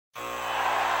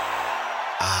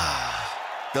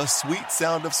The sweet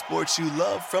sound of sports you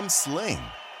love from Sling.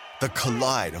 The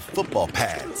collide of football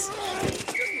pads.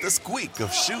 The squeak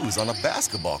of shoes on a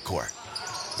basketball court.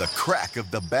 The crack of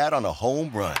the bat on a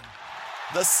home run.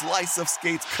 The slice of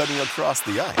skates cutting across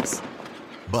the ice.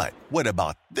 But what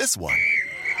about this one?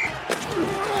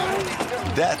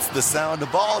 That's the sound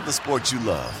of all the sports you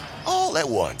love, all at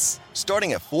once.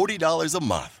 Starting at $40 a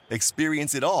month.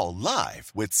 Experience it all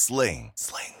live with Sling.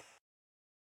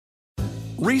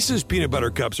 Reese's Peanut Butter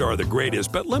Cups are the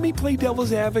greatest, but let me play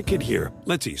devil's advocate here.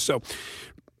 Let's see. So,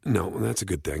 no, that's a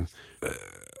good thing.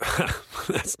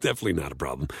 That's definitely not a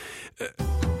problem.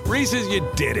 Reese's, you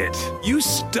did it. You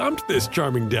stumped this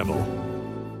charming devil.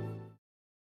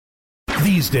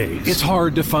 These days, it's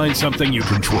hard to find something you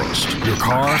can trust. Your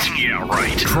car? Yeah,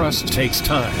 right. Trust takes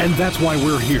time. And that's why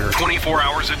we're here 24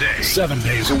 hours a day. 7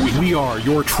 days a week. We are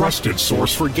your trusted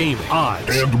source for gaming,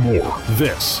 odds, and more.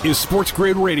 This is Sports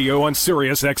Grid Radio on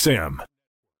Sirius XM.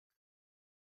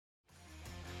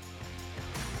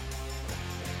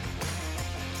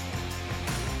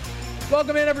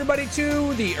 Welcome in, everybody,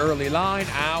 to the early line,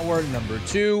 hour number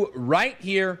 2, right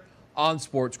here on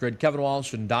Sports Grid. Kevin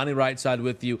Walsh and Donnie Rightside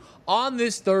with you on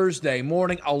this Thursday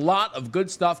morning. A lot of good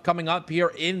stuff coming up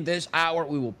here in this hour.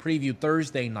 We will preview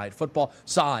Thursday night football,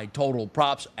 side, total,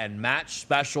 props, and match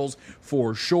specials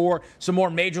for sure. Some more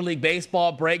Major League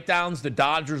Baseball breakdowns. The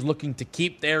Dodgers looking to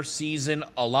keep their season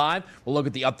alive. We'll look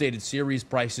at the updated series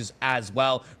prices as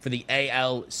well for the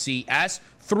ALCS.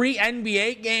 3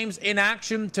 NBA games in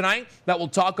action tonight that we'll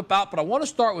talk about, but I want to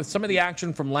start with some of the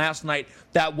action from last night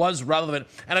that was relevant.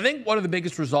 And I think one of the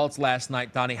biggest results last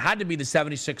night, Donnie, had to be the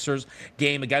 76ers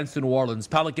game against the New Orleans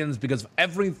Pelicans because of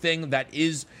everything that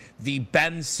is the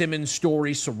Ben Simmons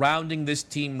story surrounding this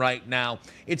team right now.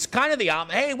 It's kind of the,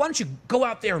 hey, why don't you go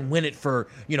out there and win it for,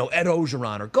 Ed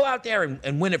Ogeron, or go out there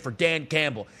and win it for Dan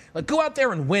Campbell. Like, go out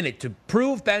there and win it to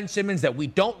prove Ben Simmons that we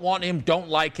don't want him, don't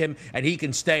like him, and he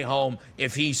can stay home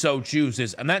if he so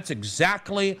chooses. And that's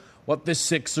exactly what the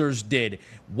Sixers did.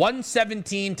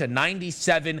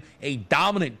 117-97, a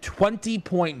dominant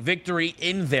 20-point victory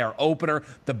in their opener.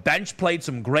 The bench played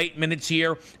some great minutes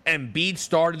here. Embiid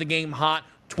started the game hot.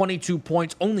 22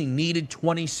 points, only needed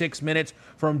 26 minutes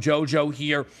from JoJo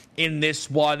here in this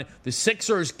one. The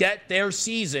Sixers get their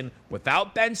season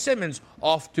without Ben Simmons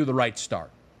off to the right start.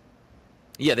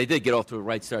 Yeah, they did get off to a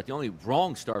right start. The only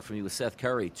wrong start for me was Seth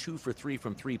Curry, 2 for 3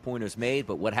 from three-pointers made.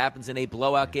 But what happens in a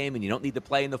blowout game and you don't need to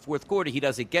play in the fourth quarter, he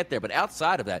doesn't get there. But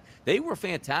outside of that, they were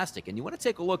fantastic. And you want to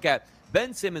take a look at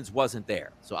Ben Simmons wasn't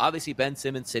there. So obviously Ben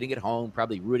Simmons sitting at home,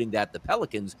 probably rooting that the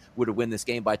Pelicans would have win this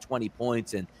game by 20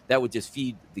 points, and that would just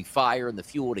feed the fire and the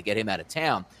fuel to get him out of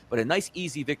town. But a nice,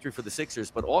 easy victory for the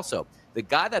Sixers. But also, the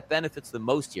guy that benefits the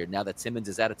most here, now that Simmons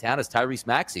is out of town, is Tyrese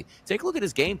Maxey. Take a look at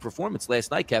his game performance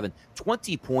last night, Kevin.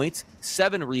 20 points,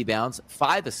 7 rebounds,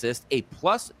 5 assists, a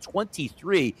plus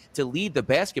 23 to lead the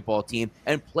basketball team,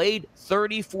 and played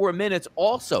 34 minutes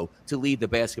also to lead the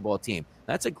basketball team.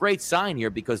 That's a great sign here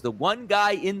because the one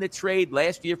guy in the trade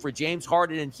last year for James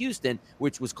Harden in Houston,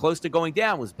 which was close to going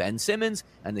down, was Ben Simmons.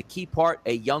 And the key part,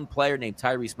 a young player named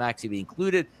Tyrese Maxey be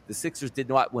included. The Sixers did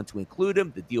not want to include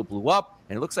him. The deal blew up.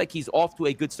 And it looks like he's off to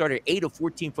a good start at 8 of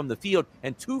 14 from the field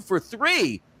and 2 for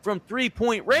 3 from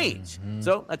three-point range.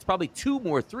 So that's probably 2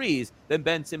 more threes than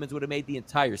Ben Simmons would have made the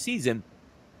entire season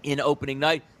in opening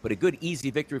night, but a good, easy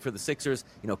victory for the Sixers.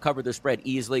 Covered their spread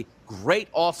easily. Great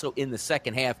also in the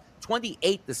second half.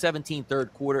 28-17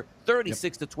 third quarter,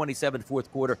 36-27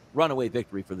 fourth quarter. Runaway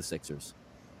victory for the Sixers.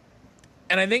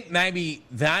 And I think maybe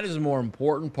that is a more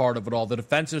important part of it all, the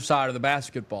defensive side of the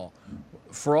basketball.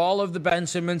 For all of the Ben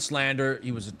Simmons slander,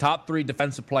 he was a top 3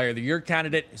 defensive player of the year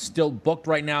candidate, still booked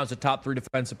right now as a top 3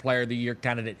 defensive player of the year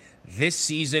candidate this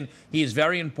season. He is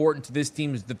very important to this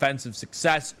team's defensive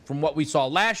success. From what we saw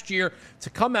last year, to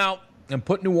come out and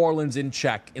put New Orleans in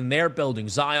check in their building,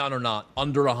 Zion or not,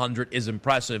 under 100 is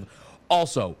impressive.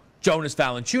 Also, Jonas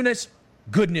Valanciunas,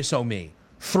 goodness oh me,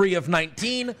 3 of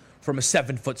 19 from a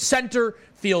 7-foot center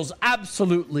feels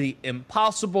absolutely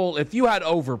impossible. If you had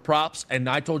over props and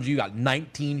I told you got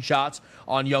 19 shots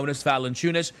on Jonas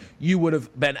Valanciunas, you would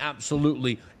have been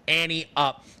absolutely ante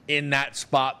up in that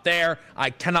spot there. I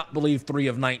cannot believe 3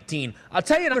 of 19. I'll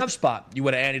tell you another spot you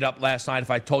would have anteed up last night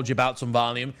if I told you about some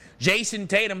volume. Jason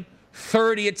Tatum,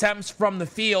 30 attempts from the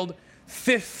field,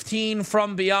 15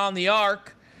 from beyond the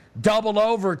arc, double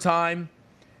overtime.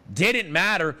 Didn't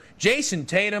matter. Jason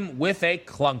Tatum with a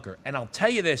clunker. And I'll tell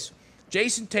you this,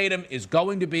 Jason Tatum is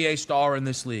going to be a star in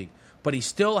this league, but he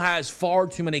still has far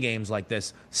too many games like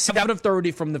this. 7 of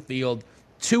 30 from the field,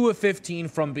 2 of 15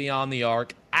 from beyond the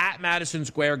arc, at Madison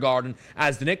Square Garden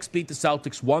as the Knicks beat the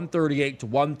Celtics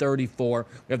 138-134.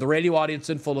 We have the radio audience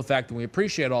in full effect, and we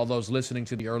appreciate all those listening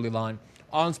to the early line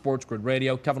on Sports Grid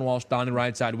Radio. Kevin Walsh, Donnie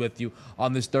Rightside with you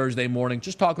on this Thursday morning.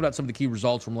 Just talking about some of the key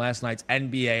results from last night's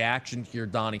NBA action here,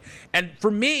 Donnie. And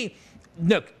for me,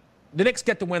 look, the Knicks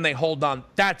get the win. They hold on.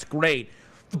 That's great.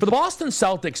 For the Boston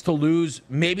Celtics to lose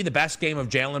maybe the best game of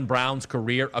Jaylen Brown's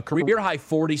career, a career-high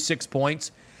 46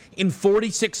 points in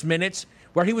 46 minutes,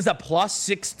 where he was a plus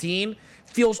 16,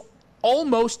 feels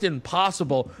almost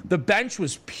impossible. The bench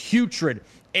was putrid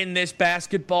in this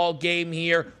basketball game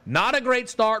here. Not a great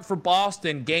start for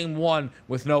Boston, game one,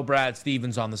 with no Brad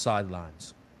Stevens on the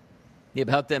sidelines. Yeah,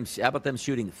 how about them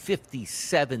shooting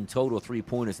 57 total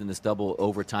three-pointers in this double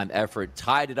overtime effort?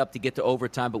 Tied it up to get to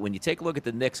overtime, but when you take a look at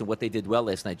the Knicks and what they did well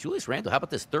last night, Julius Randle, how about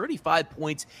this? 35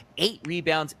 points, 8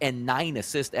 rebounds, and 9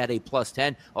 assists at a plus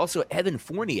 10. Also, Evan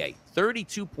Fournier,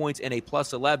 32 points and a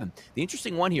plus 11. The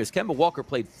interesting one here is Kemba Walker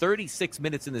played 36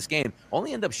 minutes in this game,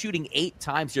 only ended up shooting 8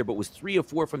 times here, but was 3 of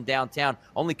 4 from downtown,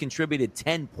 only contributed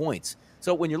 10 points.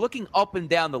 So when you're looking up and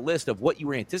down the list of what you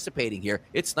were anticipating here,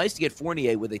 it's nice to get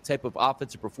Fournier with a type of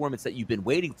offensive performance that you've been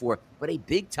waiting for, but a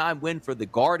big-time win for the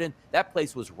Garden. That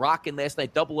place was rocking last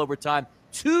night, double overtime.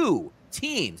 2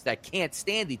 teams that can't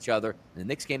stand each other. And the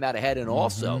Knicks came out ahead and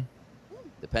also,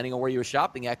 depending on where you were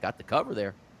shopping at, got the cover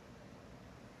there.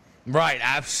 Right,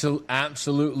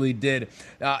 absolutely did.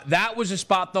 That was a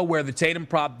spot, though, where the Tatum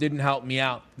prop didn't help me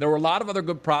out. There were a lot of other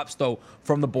good props, though,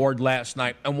 from the board last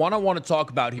night. And one I want to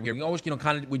talk about here, we always,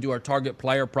 we do our target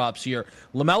player props here.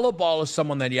 LaMelo Ball is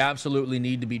someone that you absolutely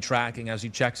need to be tracking as he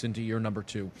checks into year number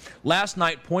 2. Last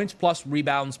night, points plus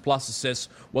rebounds plus assists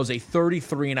was a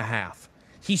 33.5.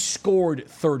 He scored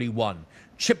 31,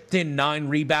 chipped in 9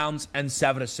 rebounds and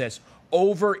 7 assists.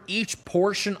 Over each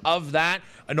portion of that,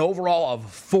 an overall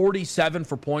of 47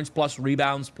 for points plus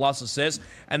rebounds plus assists.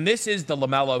 And this is the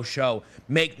LaMelo show.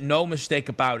 Make no mistake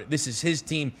about it. This is his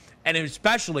team. And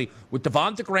especially with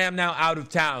Devonta Graham now out of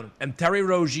town and Terry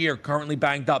Rozier currently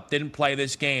banged up, didn't play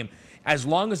this game. As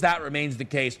long as that remains the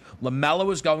case,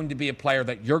 LaMelo is going to be a player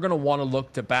that you're going to want to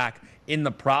look to back in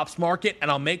the props market.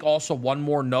 And I'll make also one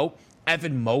more note.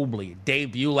 Evan Mobley,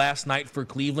 debut last night for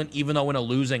Cleveland, even though in a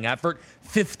losing effort,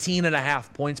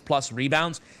 15.5 points plus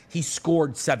rebounds. He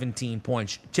scored 17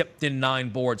 points, chipped in 9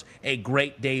 boards. A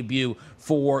great debut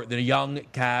for the young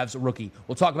Cavs rookie.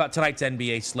 We'll talk about tonight's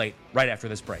NBA slate right after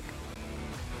this break.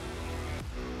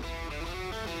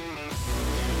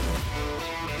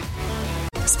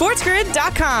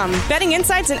 SportsGrid.com. Betting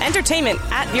insights and entertainment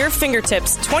at your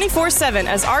fingertips 24/7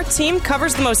 as our team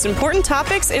covers the most important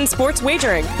topics in sports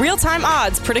wagering. Real-time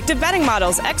odds, predictive betting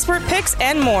models, expert picks,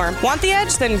 and more. Want the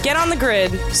edge? Then get on the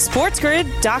grid.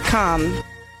 SportsGrid.com.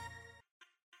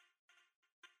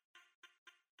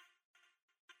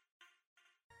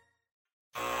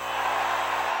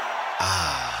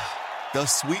 The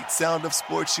sweet sound of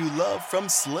sports you love from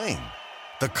Sling.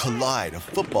 The collide of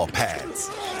football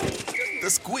pads. The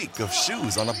squeak of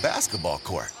shoes on a basketball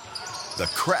court. The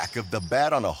crack of the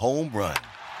bat on a home run.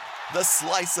 The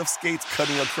slice of skates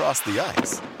cutting across the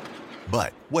ice.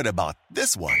 But what about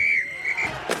this one?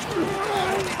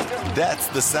 That's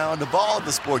the sound of all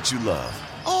the sports you love,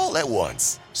 all at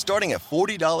once. Starting at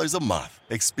 $40 a month.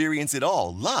 Experience it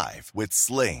all live with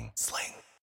Sling.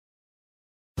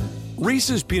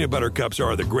 Reese's Peanut Butter Cups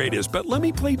are the greatest, but let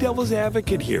me play devil's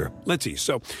advocate here. Let's see.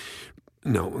 So,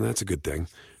 no, that's a good thing.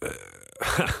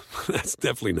 That's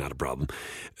definitely not a problem.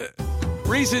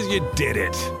 Reese's, you did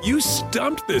it. You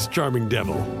stumped this charming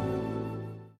devil.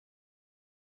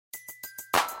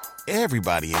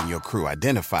 Everybody in your crew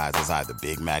identifies as either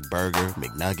Big Mac Burger,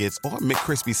 McNuggets, or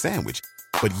McCrispy Sandwich.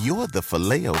 But you're the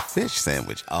Filet-O-Fish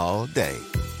Sandwich all day.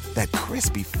 That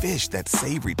crispy fish, that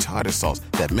savory tartar sauce,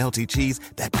 that melty cheese,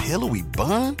 that pillowy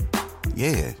bun.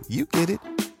 Yeah, you get it.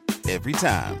 Every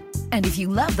time. And if you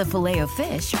love the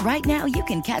Filet-O-Fish, right now you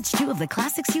can catch 2 of the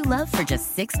classics you love for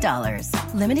just $6.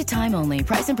 Limited time only.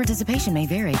 Price and participation may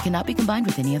vary. Cannot be combined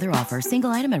with any other offer. Single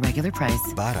item at regular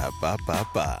price.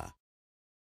 Ba-da-ba-ba-ba.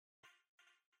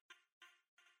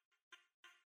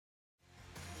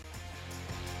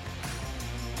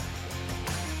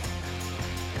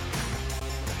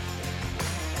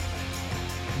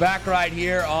 Back right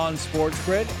here on Sports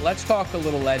Grid. Let's talk a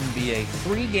little NBA.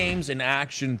 3 games in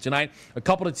action tonight. A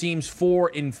couple of teams, 4,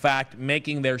 in fact,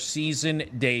 making their season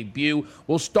debut.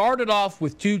 We'll start it off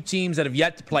with 2 teams that have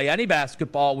yet to play any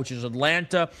basketball, which is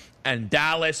Atlanta and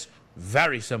Dallas.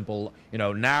 Very simple,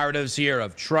 narratives here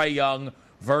of Trae Young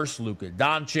versus Luka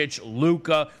Doncic.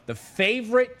 Luka, the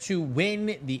favorite to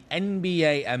win the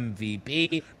NBA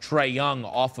MVP. Trae Young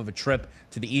off of a trip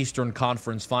to the Eastern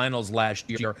Conference Finals last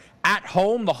year. At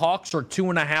home, the Hawks are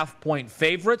 2.5-point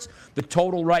favorites. The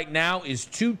total right now is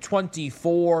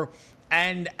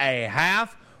 224.5.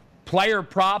 Player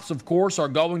props, of course, are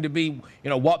going to be,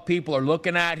 what people are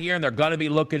looking at here, and they're going to be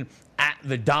looking at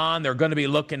the Don. They're going to be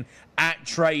looking at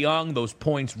Trae Young, those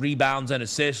points, rebounds, and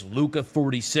assists. Luka,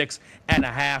 46.5.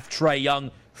 Trae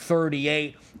Young,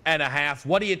 38.5.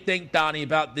 What do you think, Donnie,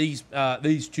 about these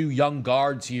two young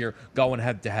guards here going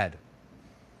head-to-head?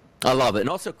 I love it. And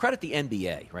also credit the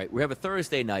NBA, right? We have a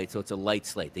Thursday night, so it's a light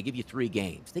slate. They give you 3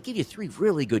 games. They give you 3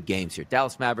 really good games here.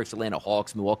 Dallas Mavericks, Atlanta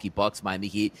Hawks, Milwaukee Bucks, Miami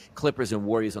Heat, Clippers, and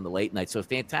Warriors on the late night. So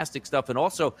fantastic stuff. And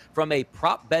also from a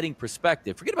prop betting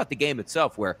perspective, forget about the game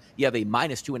itself where you have a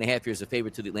 -2.5 here as a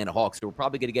favorite to the Atlanta Hawks. So we're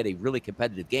probably going to get a really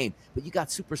competitive game. But you got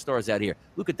superstars out here.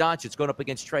 Luka Doncic going up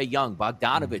against Trae Young,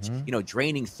 Bogdanovich,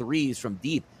 draining threes from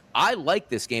deep. I like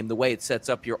this game the way it sets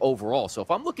up here overall. So if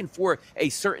I'm looking for a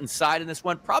certain side in this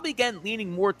one, probably, again,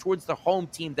 leaning more towards the home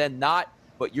team than not.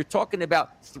 But you're talking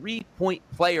about 3-point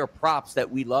player props that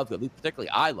we love. Particularly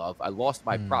I love. I lost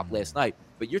my prop last night.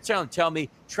 But you're trying to tell me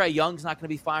Trae Young's not going to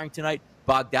be firing tonight.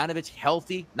 Bogdanovich,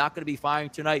 healthy, not going to be firing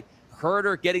tonight.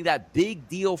 Herter getting that big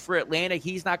deal for Atlanta.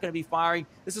 He's not going to be firing.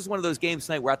 This is one of those games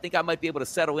tonight where I think I might be able to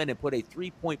settle in and put a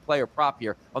 3-point player prop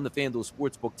here on the FanDuel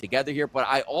Sportsbook together here. But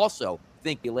I also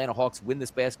think the Atlanta Hawks win this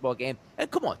basketball game.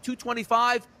 And come on,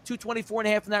 225,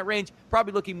 224.5 in that range,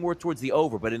 probably looking more towards the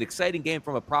over. But an exciting game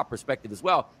from a prop perspective as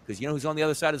well, because you know who's on the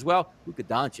other side as well? Luka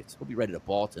Doncic. He'll be ready to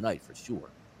ball tonight for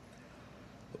sure.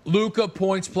 Luka,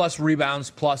 points plus rebounds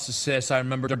plus assists. I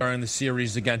remember during the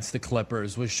series against the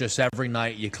Clippers was just every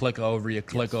night you click over,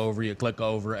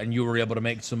 and you were able to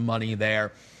make some money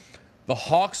there. The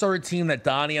Hawks are a team that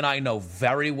Donnie and I know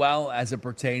very well as it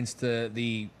pertains to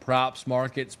the props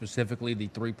market, specifically the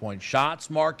 3-point shots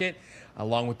market,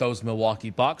 along with those Milwaukee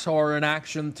Bucks who are in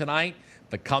action tonight.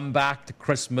 The comeback to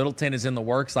Chris Middleton is in the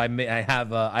works. I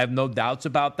have no doubts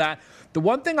about that. The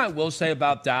one thing I will say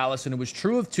about Dallas, and it was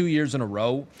true of 2 years in a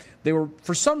row, they were,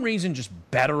 for some reason, just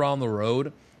better on the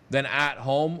road than at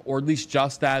home, or at least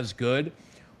just as good.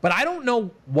 But I don't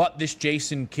know what this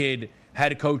Jason Kidd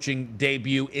head coaching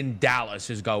debut in Dallas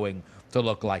is going to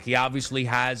look like. He obviously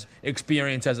has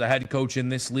experience as a head coach in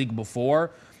this league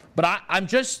before, but I'm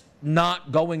just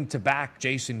not going to back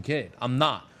Jason Kidd. I'm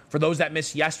not. For those that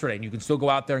missed yesterday, and you can still go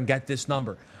out there and get this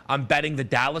number, I'm betting the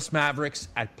Dallas Mavericks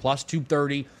at plus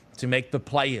 230 to make the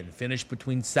play-in, finish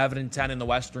between 7 and 10 in the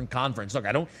Western Conference. Look,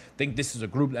 I don't think this is a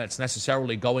group that's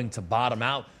necessarily going to bottom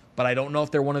out, but I don't know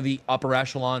if they're one of the upper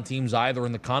echelon teams either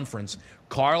in the conference.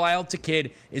 Carlisle to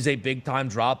Kidd is a big-time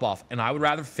drop-off, and I would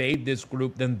rather fade this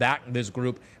group than back this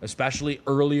group, especially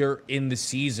earlier in the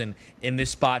season in this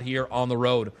spot here on the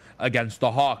road against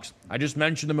the Hawks. I just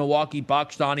mentioned the Milwaukee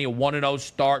Bucks, Donnie, a 1-0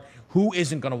 start. Who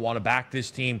isn't going to want to back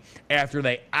this team after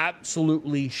they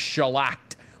absolutely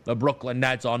shellacked the Brooklyn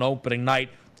Nets on opening night?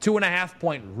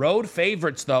 2.5-point road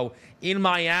favorites, though, in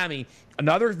Miami.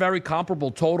 Another very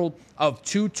comparable total of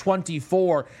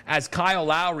 224 as Kyle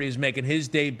Lowry is making his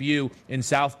debut in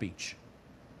South Beach.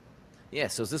 Yeah,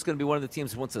 so is this going to be one of the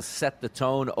teams that wants to set the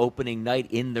tone opening night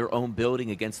in their own building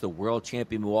against the world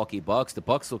champion Milwaukee Bucks? The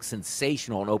Bucks look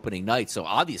sensational on opening night, so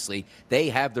obviously they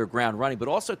have their ground running. But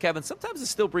also, Kevin, sometimes it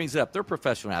still brings it up. They're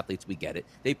professional athletes. We get it.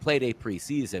 They played a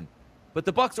preseason. But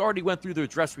the Bucks already went through their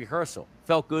dress rehearsal.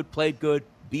 Felt good, played good,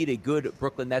 beat a good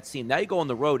Brooklyn Nets team. Now you go on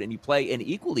the road and you play an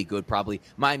equally good, probably,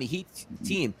 Miami Heat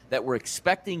team that we're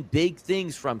expecting big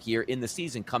things from here in the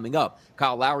season coming up.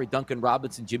 Kyle Lowry, Duncan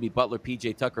Robinson, Jimmy Butler,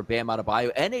 P.J. Tucker, Bam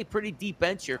Adebayo, and a pretty deep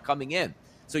bench here coming in.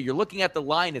 So you're looking at the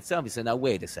line itself. You say, now,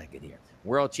 wait a second here.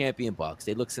 World champion Bucks.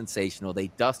 They look sensational. They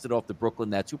dusted off the Brooklyn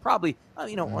Nets, who probably,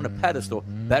 on a pedestal,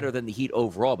 better than the Heat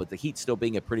overall, but the Heat still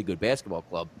being a pretty good basketball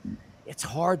club. It's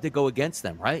hard to go against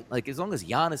them, right? Like, as long as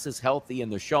Giannis is healthy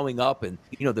and they're showing up and,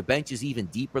 the bench is even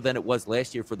deeper than it was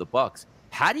last year for the Bucks,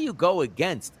 how do you go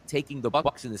against taking the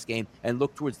Bucks in this game and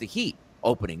look towards the Heat?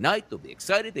 Opening night, they'll be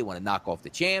excited. They want to knock off the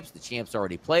champs. The champs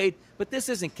already played. But this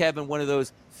isn't, Kevin, one of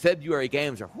those February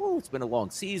games where, it's been a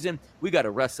long season. We got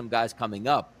to rest some guys coming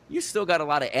up. You still got a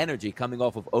lot of energy coming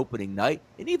off of opening night.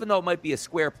 And even though it might be a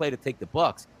square play to take the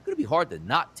Bucks, it's going to be hard to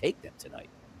not take them tonight.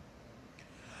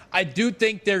 I do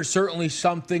think there's certainly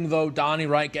something, though, Donnie,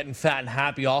 right, getting fat and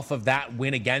happy off of that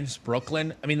win against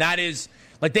Brooklyn. I mean, that is,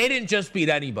 like, they didn't just beat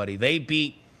anybody. They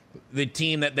beat the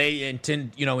team that they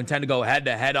intend to go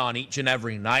head-to-head on each and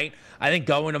every night. I think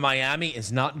going to Miami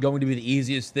is not going to be the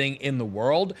easiest thing in the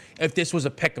world. If this was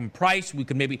a pick 'em price, we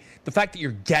could maybe – the fact that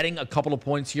you're getting a couple of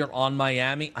points here on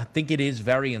Miami, I think it is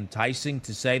very enticing,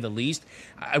 to say the least.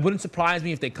 It wouldn't surprise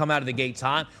me if they come out of the gates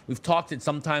hot. We've talked it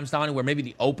sometimes, Donnie, where maybe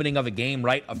the opening of a game,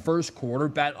 right, a first quarter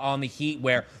bet on the Heat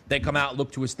where they come out,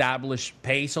 look to establish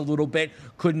pace a little bit,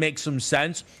 could make some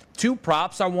sense. Two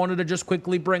props I wanted to just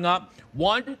quickly bring up.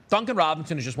 One, Duncan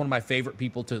Robinson is just one of my favorite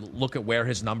people to look at where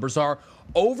his numbers are.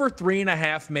 Over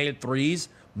 3.5 made threes,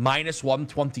 minus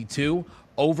 122.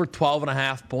 Over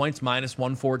 12.5 points, minus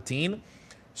 114.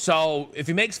 So if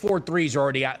he makes 4 threes, you're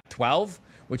already at 12,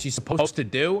 which he's supposed to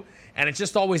do. And it's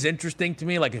just always interesting to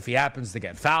me, like if he happens to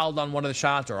get fouled on one of the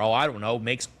shots or,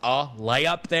 makes a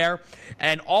layup there.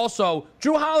 And also,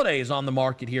 Drew Holiday is on the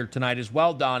market here tonight as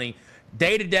well, Donnie.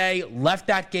 Day-to-day, left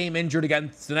that game injured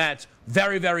against the Nets.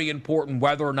 Very, very important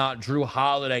whether or not Drew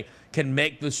Holiday can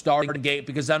make the starting gate,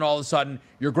 because then all of a sudden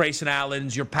your Grayson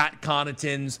Allens, your Pat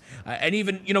Connaughtons, and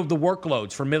even, the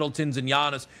workloads for Middletons and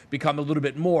Giannis become a little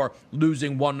bit more,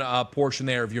 losing one portion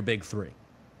there of your big three.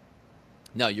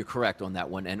 No, you're correct on that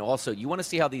one. And also, you want to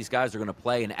see how these guys are going to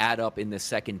play and add up in this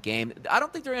second game. I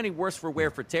don't think they're any worse for wear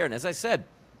for tear. And as I said,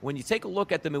 when you take a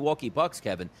look at the Milwaukee Bucks,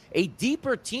 Kevin, a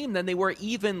deeper team than they were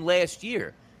even last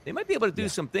year. They might be able to do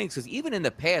some things, because even in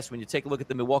the past, when you take a look at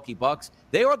the Milwaukee Bucks,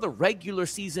 they are the regular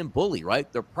season bully,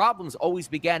 right? Their problems always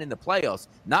began in the playoffs,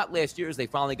 not last year as they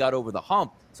finally got over the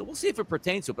hump. So we'll see if it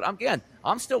pertains to it. But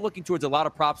I'm still looking towards a lot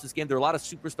of props this game. There are a lot of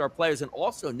superstar players. And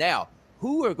also now,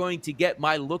 who are going to get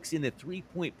my looks in the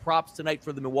 3-point props tonight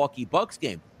for the Milwaukee Bucks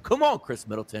game? Come on, Chris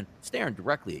Middleton, staring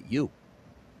directly at you.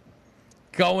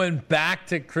 Going back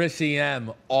to Chrissy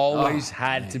M, always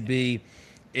had to be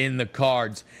in the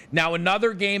cards. Now,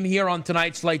 another game here on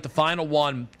tonight's slate, the final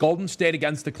one, Golden State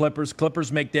against the Clippers.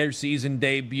 Clippers make their season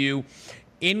debut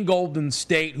in Golden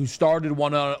State, who started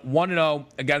 1-0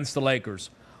 against the Lakers.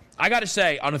 I got to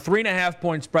say, on a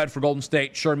 3.5-point spread for Golden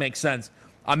State, sure makes sense.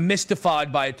 I'm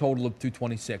mystified by a total of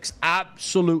 226.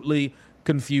 Absolutely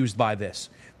confused by this.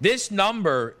 This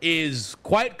number is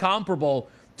quite comparable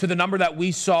to the number that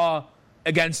we saw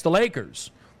against the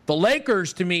Lakers. The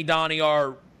Lakers, to me, Donnie,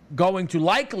 are going to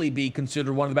likely be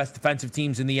considered one of the best defensive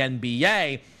teams in the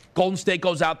NBA. Golden State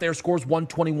goes out there, scores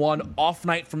 121, off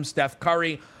night from Steph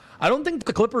Curry. I don't think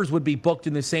the Clippers would be booked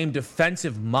in the same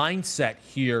defensive mindset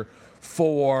here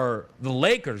for the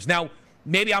Lakers. Now,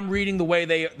 maybe I'm reading the way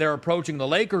they're approaching the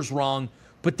Lakers wrong,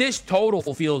 but this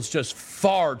total feels just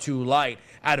far too light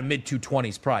at a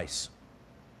mid-220s price.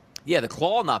 Yeah, the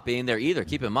claw not being there either.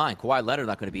 Keep in mind, Kawhi Leonard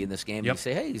not going to be in this game. Yep. You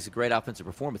say, hey, he's a great offensive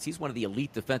performance. He's one of the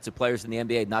elite defensive players in the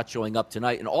NBA, not showing up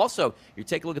tonight. And also, you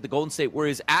take a look at the Golden State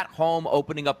Warriors at home,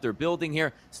 opening up their building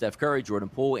here. Steph Curry, Jordan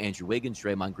Poole, Andrew Wiggins,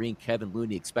 Draymond Green, Kevin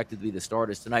Looney expected to be the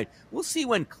starters tonight. We'll see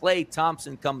when Klay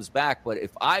Thompson comes back. But if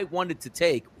I wanted to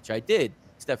take, which I did,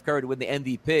 Steph Curry to win the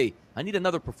MVP, I need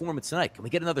another performance tonight. Can we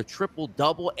get another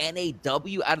triple-double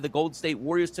NAW out of the Golden State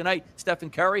Warriors tonight? Stephen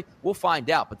Curry? We'll find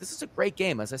out. But this is a great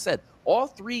game. As I said, all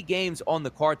 3 games on the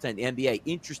card tonight in the NBA,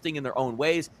 interesting in their own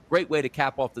ways. Great way to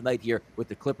cap off the night here with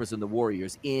the Clippers and the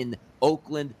Warriors in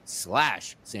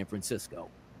Oakland/San Francisco.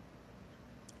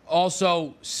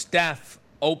 Also, Steph,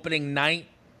 opening night,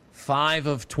 5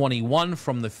 of 21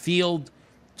 from the field,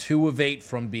 2 of 8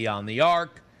 from beyond the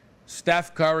arc.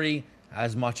 Steph Curry,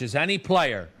 as much as any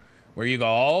player, where you go,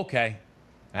 oh, okay,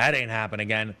 that ain't happening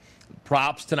again.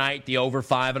 Props tonight, the over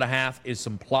 5.5 is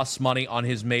some plus money on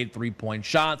his made 3-point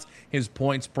shots. His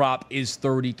points prop is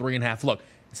 33.5. Look,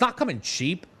 it's not coming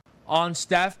cheap on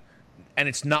Steph, and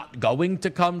it's not going to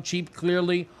come cheap,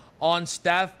 clearly, on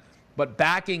Steph, but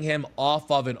backing him off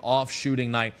of an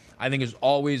off-shooting night, I think, is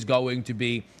always going to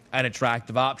be an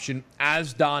attractive option.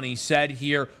 As Donnie said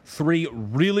here, 3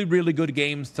 really, really good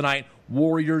games tonight.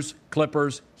 Warriors,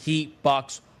 Clippers, Heat,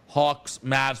 Bucks, Hawks,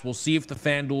 Mavs. We'll see if the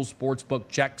FanDuel Sportsbook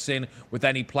checks in with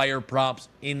any player props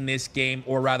in this game,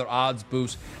 or rather odds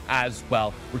boost as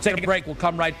well. We're taking a break. We'll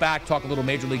come right back, talk a little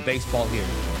Major League Baseball here.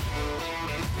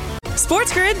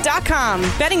 SportsGrid.com.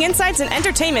 Betting insights and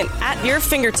entertainment at your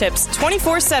fingertips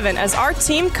 24/7 as our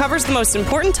team covers the most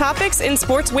important topics in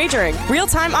sports wagering.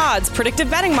 Real-time odds, predictive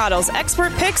betting models,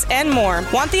 expert picks, and more.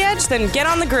 Want the edge? Then get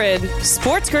on the grid.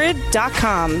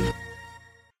 SportsGrid.com.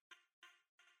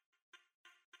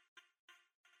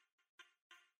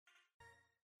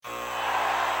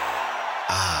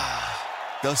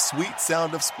 The sweet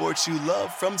sound of sports you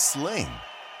love from Sling.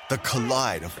 The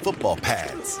collide of football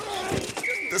pads.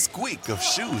 The squeak of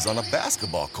shoes on a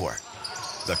basketball court.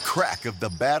 The crack of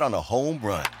the bat on a home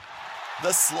run.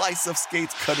 The slice of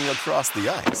skates cutting across the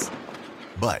ice.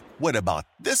 But what about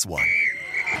this one?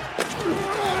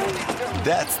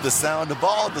 That's the sound of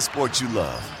all the sports you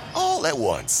love, all at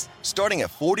once. Starting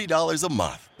at $40 a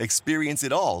month. Experience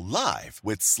it all live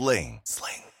with Sling.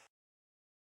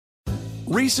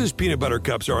 Reese's peanut butter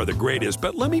cups are the greatest,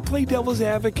 but let me play devil's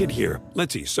advocate here.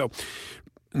 Let's see. So,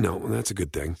 no, that's a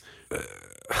good thing.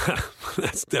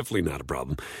 That's definitely not a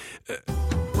problem.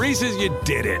 Reese's, you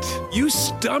did it. You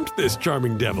stumped this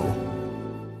charming devil.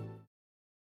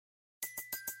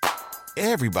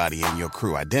 Everybody in your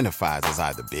crew identifies as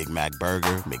either Big Mac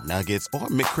Burger, McNuggets, or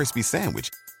McCrispy Sandwich.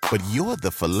 But you're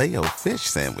the Filet-O-Fish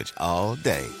Sandwich all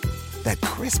day. That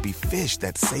crispy fish,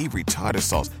 that savory tartar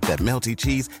sauce, that melty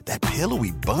cheese, that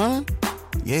pillowy bun.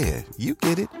 Yeah, you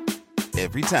get it.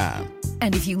 Every time.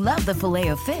 And if you love the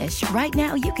Filet-O-Fish, right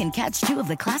now you can catch two of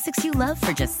the classics you love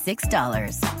for just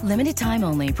 $6. Limited time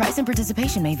only. Price and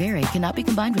participation may vary. Cannot be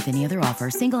combined with any other offer.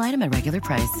 Single item at regular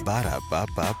price.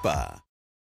 Ba-da-ba-ba-ba.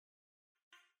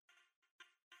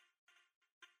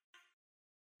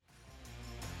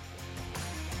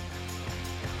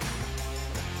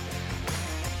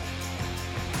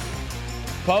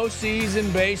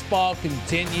 Postseason baseball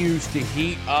continues to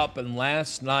heat up, and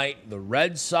last night the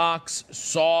Red Sox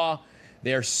saw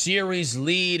their series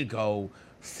lead go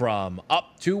from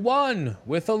up 2-1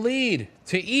 with a lead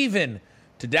to even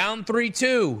to down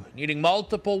 3-2, needing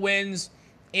multiple wins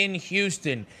in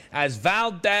Houston as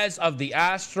Valdez of the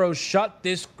Astros shut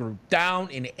this group down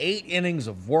in 8 innings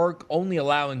of work, only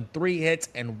allowing 3 hits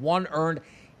and 1 earned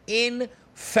in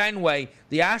Fenway.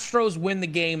 The Astros win the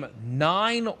game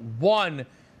 9-1.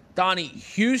 Donnie,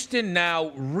 Houston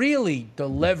now really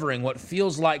delivering what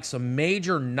feels like some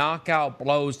major knockout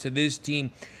blows to this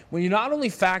team when you not only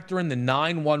factor in the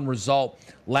 9-1 result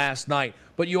last night,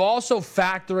 but you also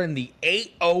factor in the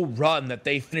 8-0 run that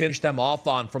they finished them off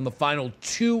on from the final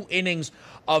 2 innings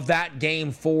of that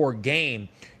Game 4 game.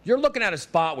 You're looking at a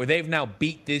spot where they've now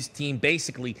beat this team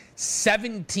basically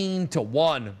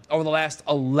 17-1 over the last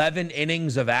 11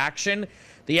 innings of action.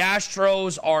 The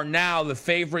Astros are now the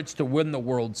favorites to win the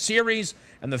World Series,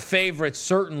 and the favorites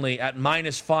certainly at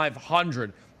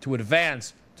 -500 to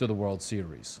advance to the World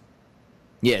Series.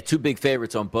 Yeah, 2 big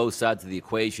favorites on both sides of the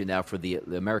equation now for the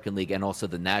American League and also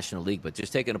the National League. But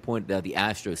just taking a point, the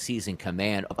Astros season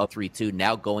command up 3-2,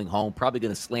 now going home, probably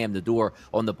going to slam the door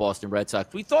on the Boston Red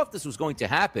Sox. We thought this was going to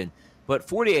happen, but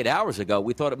 48 hours ago,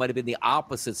 we thought it might have been the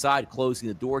opposite side closing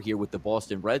the door here with the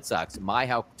Boston Red Sox.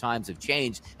 How times have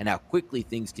changed and how quickly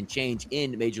things can change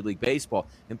in Major League Baseball.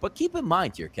 But keep in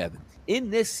mind here, Kevin,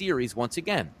 in this series, once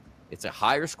again, it's a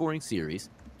higher scoring series,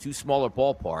 2 smaller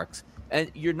ballparks. And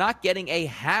you're not getting a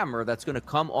hammer that's going to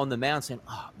come on the mound saying,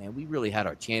 oh, man, we really had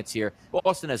our chance here.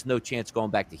 Boston has no chance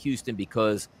going back to Houston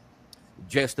because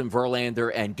Justin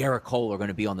Verlander and Garrett Cole are going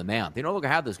to be on the mound. They no longer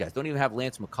have those guys. Don't even have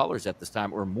Lance McCullers at this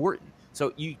time or Morton.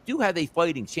 So you do have a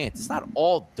fighting chance. It's not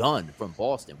all done from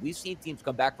Boston. We've seen teams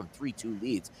come back from 3-2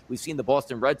 leads. We've seen the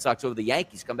Boston Red Sox over the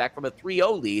Yankees come back from a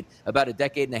 3-0 lead about a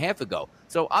decade and a half ago.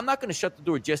 So I'm not going to shut the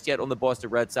door just yet on the Boston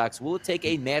Red Sox. Will it take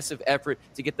a massive effort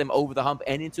to get them over the hump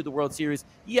and into the World Series?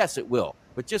 Yes, it will.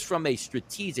 But just from a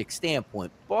strategic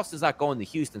standpoint, Boston's not going to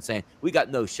Houston saying, we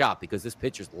got no shot because this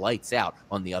pitcher's lights out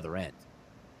on the other end.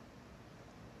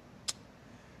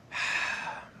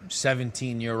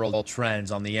 17-year-old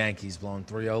trends on the Yankees blowing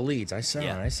 3-0 leads. I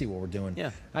see what we're doing.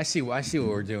 Yeah. I see what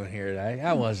we're doing here today.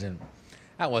 That wasn't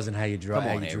how you drew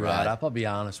that up. I'll be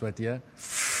honest with you.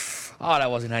 Oh,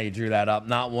 that wasn't how you drew that up.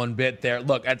 Not one bit there.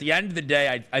 Look, at the end of the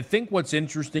day, I think what's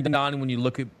interesting, Donnie, when you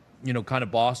look at, kind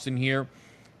of Boston here,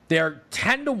 they're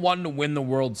 10-1 to win the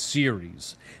World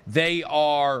Series. They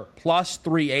are plus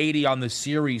 380 on the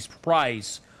series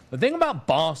price. The thing about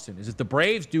Boston is if the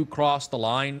Braves do cross the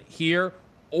line here,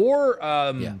 or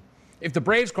if the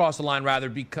Braves cross the line,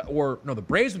 the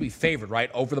Braves would be favored,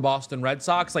 right, over the Boston Red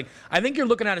Sox. I think you're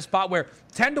looking at a spot where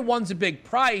 10-1's a big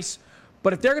price,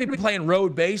 but if they're going to be playing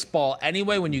road baseball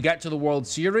anyway when you get to the World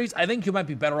Series, I think you might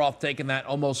be better off taking that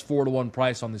almost 4-1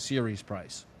 price on the series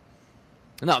price.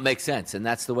 No, it makes sense, and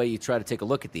that's the way you try to take a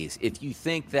look at these. If you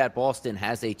think that Boston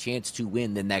has a chance to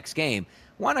win the next game,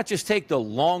 why not just take the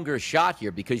longer shot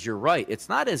here? Because you're right. It's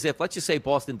not as if, let's just say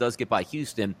Boston does get by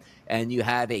Houston and you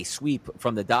have a sweep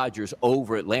from the Dodgers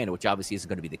over Atlanta, which obviously isn't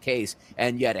going to be the case,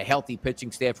 and you had a healthy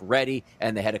pitching staff ready,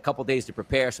 and they had a couple days to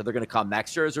prepare, so they're going to come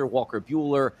Max Scherzer, Walker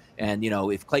Buehler, and,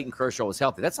 if Clayton Kershaw was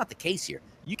healthy. That's not the case here.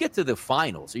 You get to the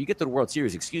finals, or you get to the World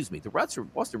Series, the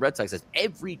Boston Red Sox has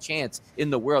every chance in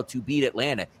the world to beat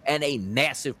Atlanta and a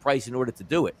massive price in order to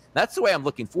do it. That's the way I'm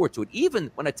looking forward to it.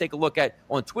 Even when I take a look at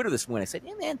on Twitter this morning, I said,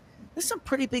 man, There's some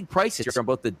pretty big prices here on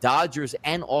both the Dodgers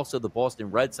and also the Boston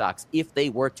Red Sox if they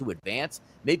were to advance.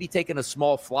 Maybe taking a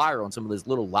small flyer on some of those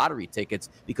little lottery tickets,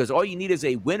 because all you need is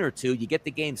a win or two. You get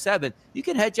the Game 7. You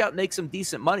can hedge out and make some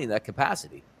decent money in that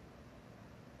capacity.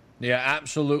 Yeah,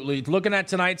 absolutely. Looking at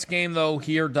tonight's game, though,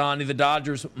 here, Donnie, the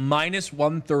Dodgers minus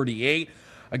 138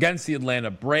 against the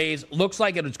Atlanta Braves. Looks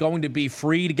like it is going to be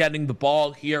Fried getting the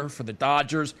ball here for the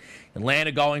Dodgers.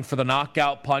 Atlanta going for the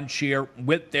knockout punch here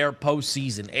with their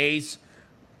postseason ace.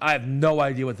 I have no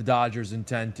idea what the Dodgers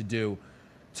intend to do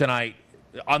tonight.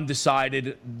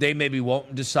 Undecided. They maybe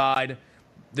won't decide.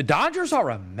 The Dodgers are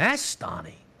a mess,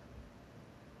 Donnie.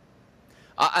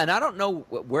 And I don't know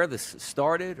where this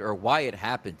started or why it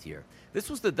happened here. This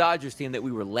was the Dodgers team that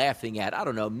we were laughing at, I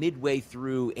don't know, midway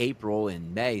through April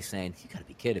and May, saying, you got to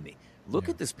be kidding me. Look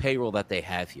at this payroll that they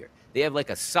have here. They have like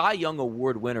a Cy Young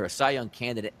Award winner, a Cy Young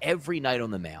candidate every night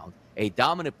on the mound, a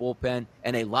dominant bullpen,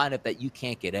 and a lineup that you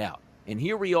can't get out. And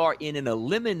here we are in an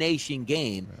elimination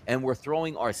game, and we're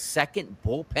throwing our second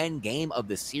bullpen game of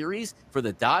the series for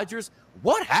the Dodgers.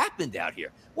 What happened out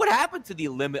here? What happened to the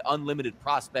unlimited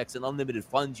prospects and unlimited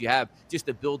funds you have just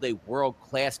to build a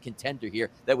world-class contender here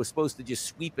that was supposed to just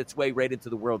sweep its way right into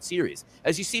the World Series?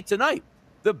 As you see tonight,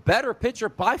 the better pitcher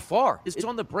by far is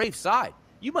on the Braves side.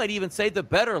 You might even say the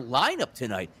better lineup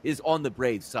tonight is on the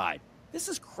Braves side. This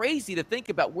is crazy to think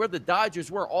about where the Dodgers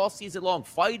were all season long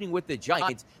fighting with the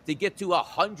Giants to get to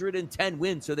 110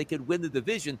 wins so they could win the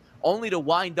division, only to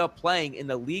wind up playing in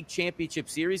the League Championship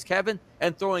Series, Kevin,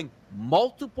 and throwing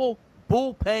multiple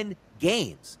bullpen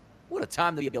games. What a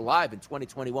time to be alive in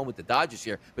 2021 with the Dodgers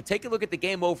here. But take a look at the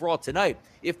game overall tonight.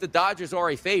 If the Dodgers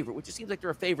are a favorite, which it seems like they're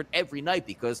a favorite every night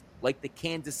because, like the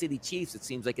Kansas City Chiefs, it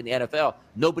seems like in the NFL,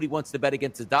 nobody wants to bet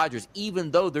against the Dodgers,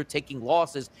 even though they're taking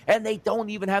losses, and they don't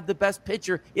even have the best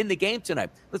pitcher in the game tonight.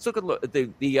 Let's look at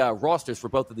the rosters for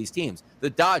both of these teams. The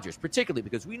Dodgers, particularly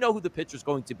because we know who the pitcher is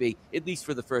going to be, at least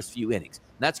for the first few innings.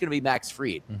 And that's going to be Max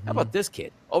Fried. How about this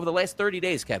kid? Over the last 30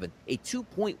 days, Kevin, a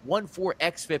 2.14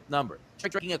 xFIP number.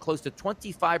 Striking at close to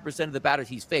 25% of the batters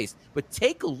he's faced. But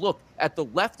take a look at the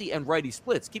lefty and righty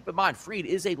splits. Keep in mind, Fried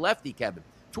is a lefty, Kevin.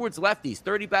 Towards lefties,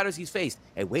 30 batters he's faced,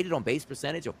 a weighted on base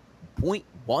percentage of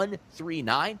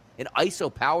 0.139, an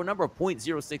ISO power number of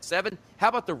 0.067. How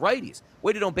about the righties?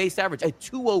 Weighted on base average at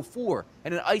 204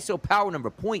 and an ISO power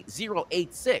number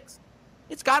 0.086.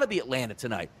 It's got to be Atlanta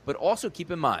tonight. But also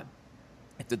keep in mind,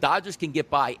 if the Dodgers can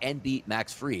get by and beat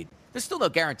Max Fried, there's still no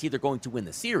guarantee they're going to win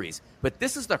the series, but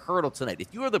this is the hurdle tonight. If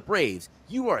you are the Braves,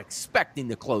 you are expecting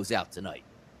to close out tonight.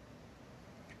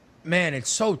 Man, it's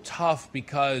so tough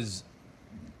because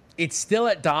it's still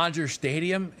at Dodger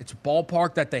Stadium. It's a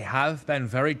ballpark that they have been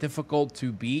very difficult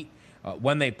to beat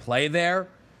when they play there.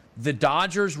 The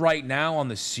Dodgers right now on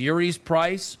the series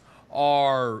price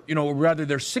are, rather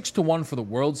they're 6-1 for the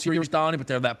World Series, Donnie, but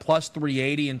they're that plus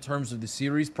 380 in terms of the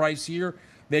series price here.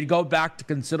 They'd go back to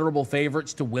considerable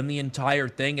favorites to win the entire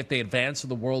thing if they advance to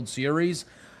the World Series.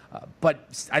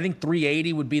 But I think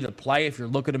 380 would be the play if you're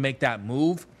looking to make that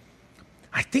move.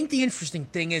 I think the interesting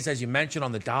thing is, as you mentioned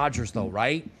on the Dodgers, though,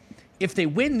 right? If they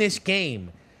win this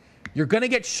game, you're going to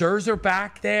get Scherzer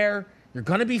back there. You're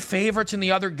going to be favorites in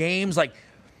the other games. Like,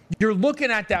 you're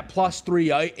looking at that plus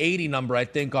 380 number, I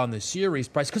think, on the series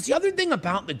price. Because the other thing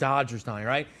about the Dodgers, Donnie,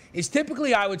 right, is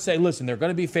typically I would say, listen, they're going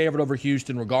to be favored over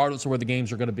Houston regardless of where the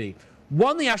games are going to be.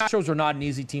 One, the Astros are not an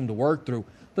easy team to work through.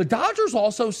 The Dodgers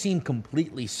also seem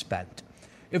completely spent.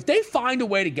 If they find a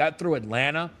way to get through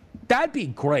Atlanta, that'd be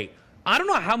great. I don't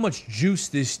know how much juice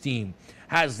this team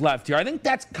has left here. I think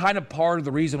that's kind of part of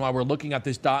the reason why we're looking at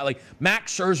this. Like,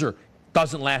 Max Scherzer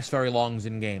doesn't last very long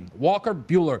in game. Walker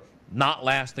Buehler, not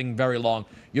lasting very long.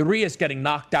 Urias getting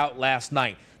knocked out last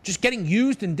night. Just getting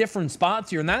used in different spots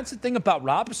here. And that's the thing about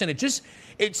Robinson.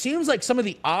 It seems like some of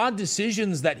the odd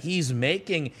decisions that he's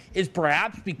making is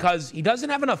perhaps because he doesn't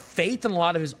have enough faith in a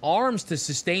lot of his arms to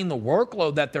sustain the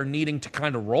workload that they're needing to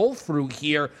kind of roll through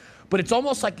here. But it's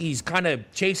almost like he's kind of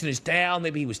chasing his tail.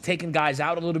 Maybe he was taking guys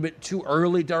out a little bit too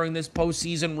early during this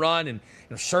postseason run. And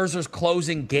Scherzer's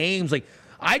closing games. Like,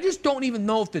 I just don't even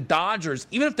know if the Dodgers,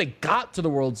 even if they got to the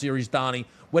World Series, Donnie,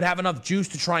 would have enough juice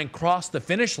to try and cross the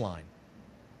finish line.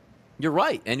 You're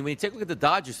right. And when you take a look at the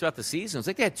Dodgers throughout the season, it's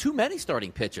like they had too many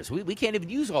starting pitchers. We can't even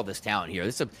use all this talent here.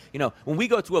 When we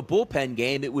go to a bullpen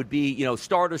game, it would be,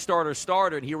 starter, starter,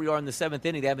 starter. And here we are in the seventh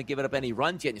inning. They haven't given up any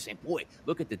runs yet. And you're saying, boy,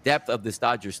 look at the depth of this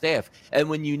Dodgers staff. And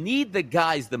when you need the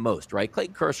guys the most, right?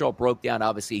 Clayton Kershaw broke down.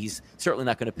 Obviously, he's certainly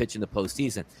not going to pitch in the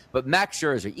postseason. But Max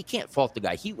Scherzer, you can't fault the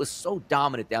guy. He was so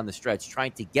dominant down the stretch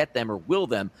trying to get them, or will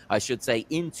them, I should say,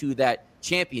 into that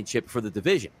championship for the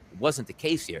division. wasn't the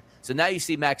case here. So now you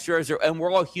see Max Scherzer, and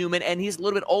we're all human, and he's a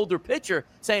little bit older pitcher,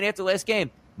 saying after last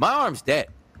game, my arm's dead.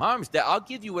 My arm's dead. I'll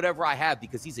give you whatever I have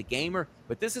because he's a gamer,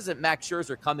 but this isn't Max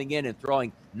Scherzer coming in and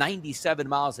throwing 97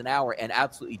 miles an hour and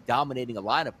absolutely dominating a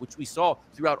lineup, which we saw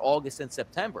throughout August and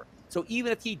September. So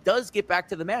even if he does get back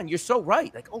to the mound, you're so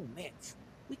right. Like, oh, man,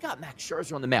 we got Max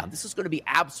Scherzer on the mound. This is going to be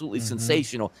absolutely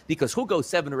sensational because he'll go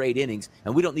 7 or 8 innings,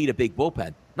 and we don't need a big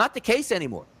bullpen. Not the case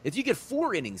anymore. If you get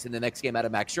 4 innings in the next game out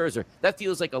of Max Scherzer, that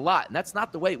feels like a lot, and that's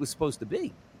not the way it was supposed to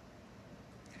be.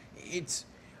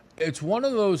 It's one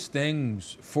of those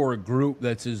things for a group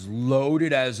that's as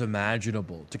loaded as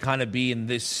imaginable to kind of be in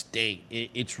this state.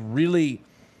 It's really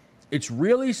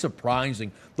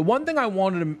surprising. The one thing I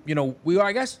wanted to,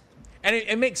 I guess, and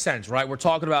it makes sense, right? We're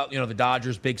talking about, the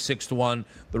Dodgers big 6-1,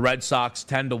 the Red Sox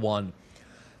 10-1.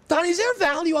 Donnie, is there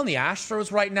value on the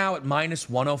Astros right now at minus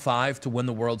 105 to win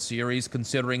the World Series,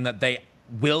 considering that they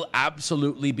will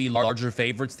absolutely be larger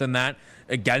favorites than that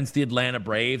against the Atlanta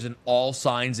Braves, and all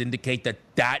signs indicate that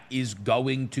that is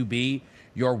going to be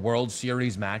your World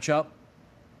Series matchup?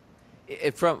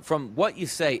 From what you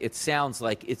say, it sounds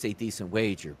like it's a decent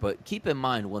wager, but keep in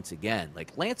mind, once again,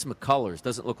 like Lance McCullers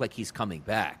doesn't look like he's coming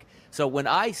back. So when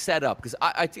I set up, because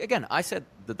I said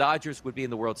the Dodgers would be in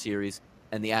the World Series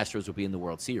and the Astros would be in the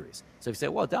World Series. So if you say,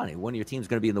 well, Donnie, one of your team's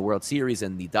going to be in the World Series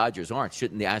and the Dodgers aren't,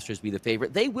 shouldn't the Astros be the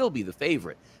favorite? They will be the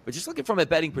favorite. But just looking from a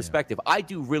betting perspective, I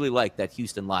do really like that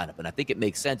Houston lineup, and I think it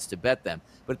makes sense to bet them.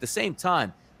 But at the same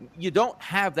time, you don't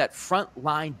have that front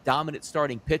line dominant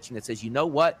starting pitching that says, you know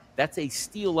what, that's a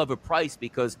steal of a price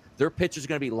because their pitchers are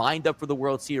going to be lined up for the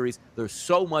World Series. They're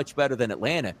so much better than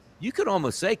Atlanta. You could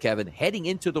almost say, Kevin, heading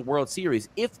into the World Series,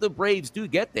 if the Braves do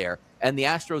get there and the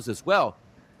Astros as well,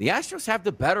 the Astros have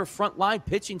the better front line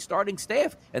pitching starting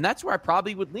staff, and that's where I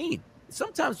probably would lean.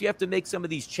 Sometimes you have to make some of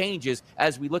these changes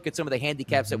as we look at some of the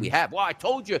handicaps that we have. Well, I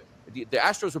told you the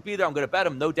Astros will be there. I'm going to bet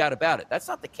them, no doubt about it. That's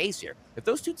not the case here. If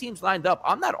those two teams lined up,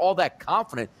 I'm not all that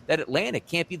confident that Atlanta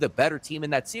can't be the better team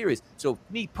in that series. So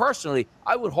me personally,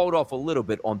 I would hold off a little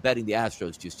bit on betting the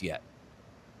Astros just yet.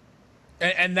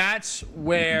 And that's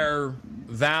where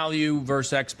value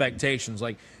versus expectations.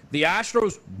 Like, the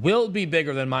Astros will be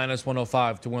bigger than minus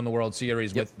 105 to win the World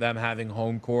Series with them having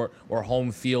home court or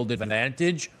home field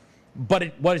advantage.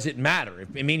 But what does it matter?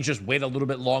 It means just wait a little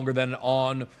bit longer than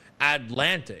on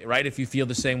Atlanta, right? If you feel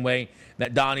the same way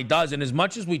that Donnie does. And as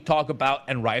much as we talk about,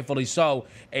 and rightfully so,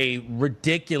 a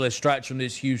ridiculous stretch from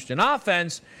this Houston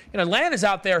offense, Atlanta's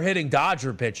out there hitting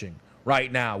Dodger pitching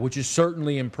right now, which is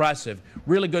certainly impressive.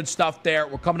 Really good stuff there.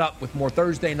 We're coming up with more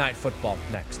Thursday Night Football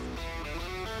next.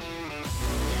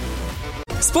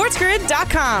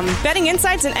 SportsGrid.com. Betting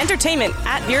insights and entertainment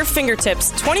at your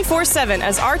fingertips 24/7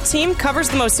 as our team covers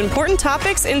the most important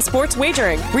topics in sports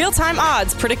wagering. Real-time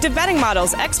odds, predictive betting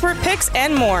models, expert picks,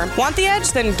 and more. Want the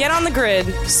edge? Then get on the grid.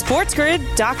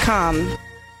 SportsGrid.com.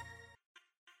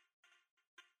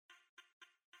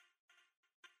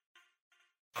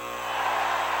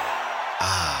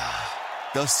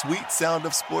 The sweet sound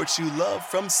of sports you love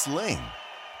from Sling.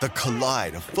 The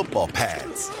collide of football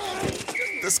pads.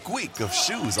 The squeak of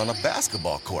shoes on a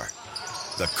basketball court.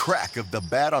 The crack of the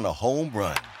bat on a home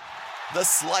run. The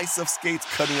slice of skates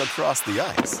cutting across the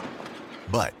ice.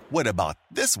 But what about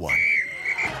this one?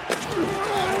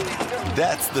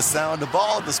 That's the sound of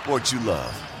all the sports you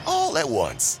love, all at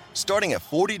once. Starting at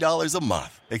 $40 a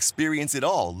month. Experience it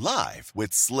all live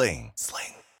with Sling.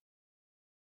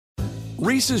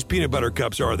 Reese's Peanut Butter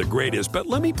Cups are the greatest, but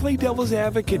let me play devil's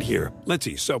advocate here. Let's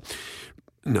see. So,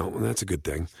 no, that's a good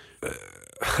thing.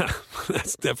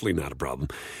 That's definitely not a problem.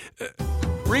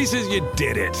 Reese's, you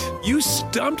did it. You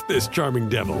stumped this charming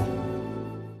devil.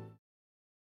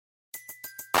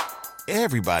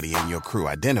 Everybody in your crew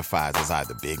identifies as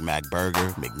either Big Mac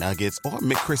Burger, McNuggets, or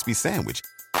McCrispy Sandwich.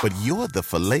 But you're the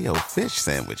Filet-O-Fish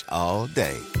Sandwich all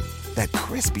day. That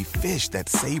crispy fish, that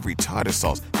savory tartar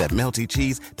sauce, that melty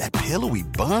cheese, that pillowy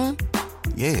bun.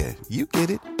 Yeah, you get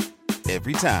it.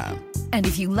 Every time. And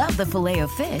if you love the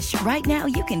Filet-O-Fish, right now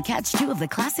you can catch 2 of the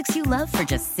classics you love for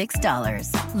just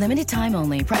 $6. Limited time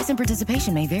only. Price and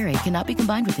participation may vary. Cannot be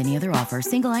combined with any other offer.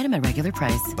 Single item at regular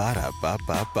price.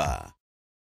 Ba-da-ba-ba-ba.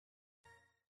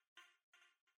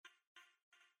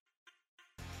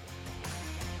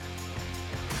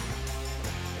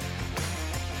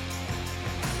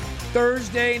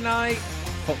 Thursday Night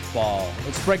Football.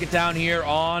 Let's break it down here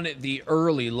on the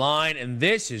early line, and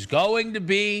this is going to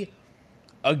be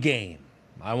a game.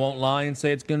 I won't lie and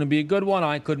say it's going to be a good one.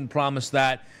 I couldn't promise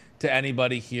that to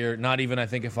anybody here, not even I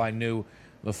think if I knew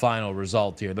the final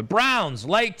result here. The Browns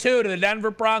lay 2 to the Denver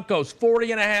Broncos,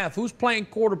 40.5. Who's playing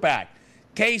quarterback?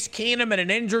 Case Keenum and an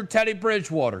injured Teddy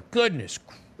Bridgewater. Goodness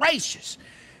gracious.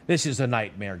 This is a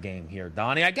nightmare game here,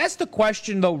 Donnie. I guess the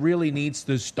question, though, really needs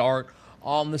to start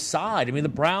on the side. I mean, the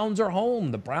Browns are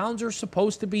home. The Browns are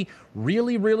supposed to be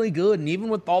really, really good. And even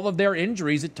with all of their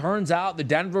injuries, it turns out the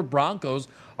Denver Broncos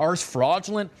are as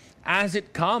fraudulent as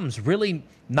it comes. Really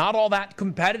not all that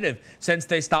competitive since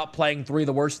they stopped playing three of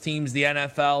the worst teams the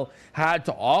NFL had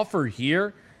to offer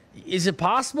here. Is it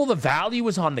possible the value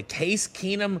is on the Case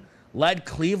Keenum-led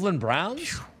Cleveland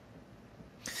Browns?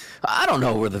 I don't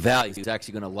know where the value is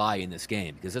actually going to lie in this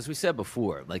game because, as we said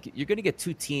before, you're going to get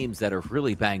two teams that are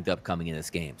really banged up coming in this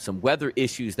game. Some weather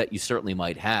issues that you certainly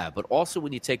might have, but also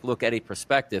when you take a look at a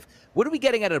perspective, what are we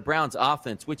getting out of the Browns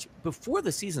offense, which before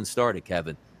the season started,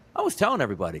 Kevin, I was telling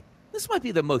everybody, this might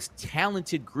be the most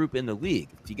talented group in the league.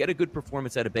 If you get a good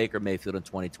performance out of Baker Mayfield in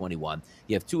 2021,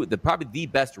 you have probably the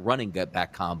best running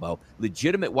back combo,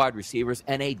 legitimate wide receivers,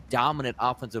 and a dominant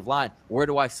offensive line. Where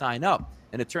do I sign up?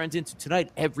 And it turns into tonight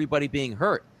everybody being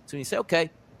hurt. So when you say, okay,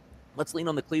 let's lean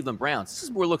on the Cleveland Browns. This is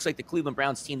more looks like the Cleveland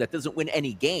Browns team that doesn't win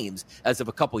any games as of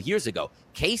a couple years ago.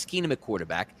 Case Keenum at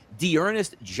quarterback,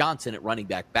 Dearness Johnson at running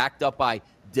back, backed up by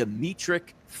Demetric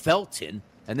Felton.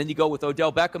 And then you go with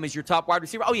Odell Beckham as your top wide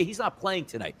receiver. Oh, yeah, he's not playing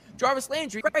tonight. Jarvis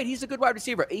Landry, great, he's a good wide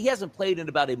receiver. He hasn't played in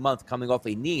about a month coming off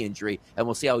a knee injury, and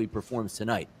we'll see how he performs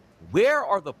tonight. Where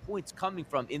are the points coming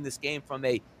from in this game from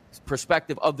a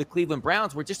perspective of the Cleveland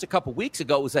Browns, where just a couple weeks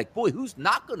ago it was like, boy, who's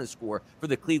not going to score for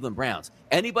the Cleveland Browns?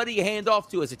 Anybody you hand off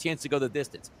to has a chance to go the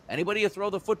distance. Anybody you throw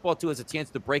the football to has a chance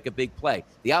to break a big play.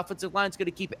 The offensive line's going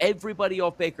to keep everybody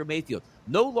off Baker Mayfield.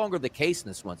 No longer the case in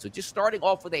this one. So just starting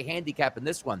off with a handicap in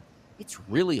this one, it's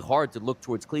really hard to look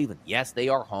towards Cleveland. Yes, they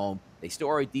are home. They still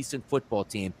are a decent football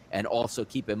team. And also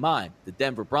keep in mind, the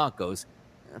Denver Broncos,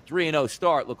 a 3-0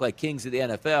 start, look like kings of the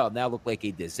NFL, now look like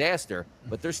a disaster,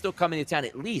 but they're still coming to town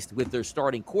at least with their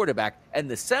starting quarterback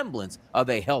and the semblance of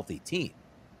a healthy team.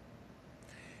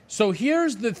 So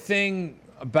here's the thing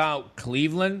about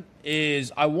Cleveland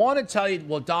is I want to tell you,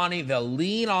 well, Donnie, they'll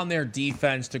lean on their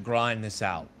defense to grind this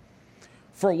out.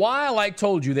 For a while, I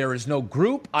told you there is no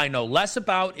group I know less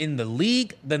about in the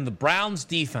league than the Browns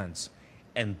defense.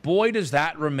 And boy, does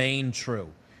that remain true.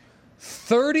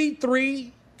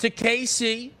 33 to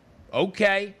KC,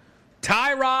 okay.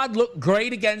 Tyrod looked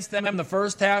great against them in the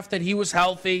first half that he was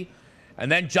healthy.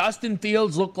 And then Justin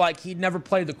Fields looked like he'd never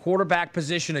played the quarterback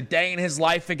position a day in his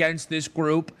life against this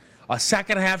group. A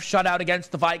second half shutout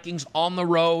against the Vikings on the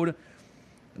road.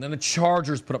 And then the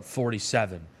Chargers put up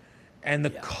 47. And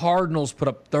the Cardinals put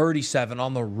up 37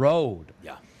 on the road.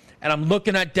 Yeah. And I'm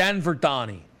looking at Denver,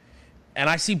 Donnie. And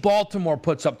I see Baltimore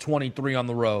puts up 23 on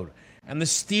the road. And the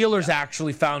Steelers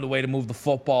actually found a way to move the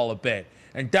football a bit.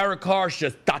 And Derek Carr's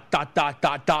just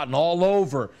dotting all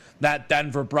over that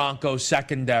Denver Broncos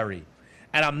secondary.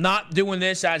 And I'm not doing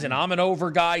this as an I'm an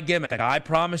over guy gimmick. I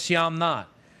promise you I'm not.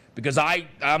 Because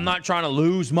I'm not trying to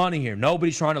lose money here.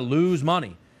 Nobody's trying to lose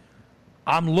money.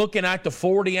 I'm looking at the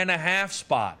 40.5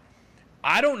 spot.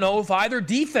 I don't know if either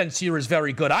defense here is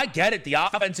very good. I get it. The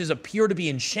offenses appear to be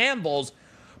in shambles.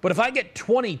 But if I get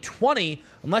 20-20,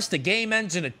 unless the game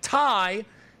ends in a tie,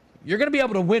 you're going to be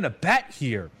able to win a bet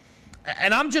here.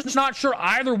 And I'm just not sure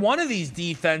either one of these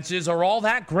defenses are all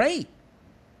that great.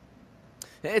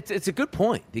 It's a good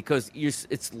point because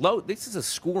it's low. This is a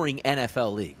scoring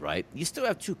NFL league, right? You still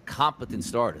have two competent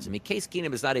starters. I mean, Case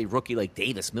Keenum is not a rookie like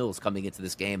Davis Mills coming into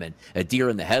this game and a deer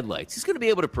in the headlights. He's going to be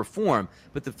able to perform,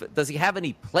 but does he have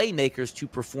any playmakers to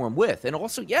perform with? And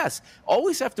also, yes,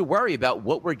 always have to worry about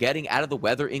what we're getting out of the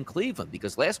weather in Cleveland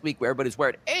because last week where everybody's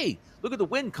worried, hey, look at the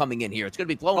wind coming in here. It's going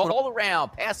to be blowing all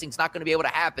around. Passing's not going to be able to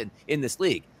happen in this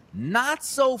league. Not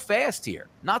so fast here.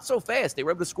 Not so fast. They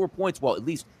were able to score points. Well, at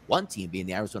least one team, being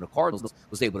the Arizona Cardinals,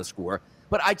 was able to score.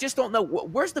 But I just don't know.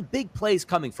 Where's the big plays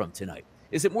coming from tonight?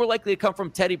 Is it more likely to come from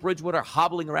Teddy Bridgewater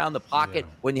hobbling around the pocket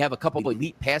when you have a couple of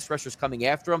elite pass rushers coming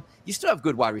after him? You still have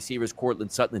good wide receivers,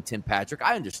 Courtland Sutton and Tim Patrick.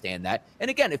 I understand that. And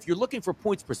again, if you're looking for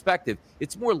points perspective,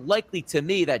 it's more likely to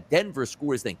me that Denver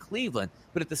scores than Cleveland.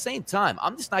 But at the same time,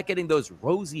 I'm just not getting those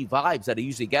rosy vibes that I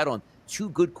usually get on two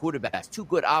good quarterbacks, two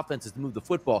good offenses to move the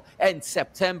football, and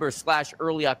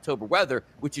September/early October weather,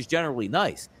 which is generally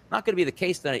nice. Not going to be the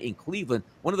case tonight in Cleveland.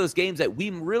 One of those games that we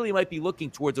really might be looking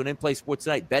towards on In-Play Sports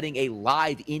Tonight, betting a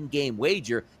live in-game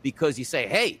wager because you say,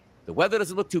 hey, the weather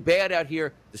doesn't look too bad out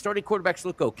here. The starting quarterbacks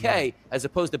look okay, as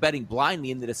opposed to betting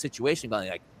blindly into the situation, going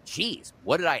like, geez,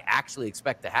 what did I actually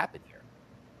expect to happen here?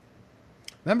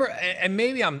 Remember, and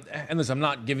maybe I'm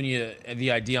not giving you the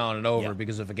idea on and over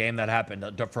because of a game that happened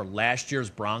for last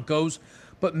year's Broncos,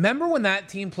 But remember when that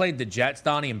team played the Jets,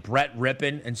 Donnie, and Brett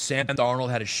Rippon and Sam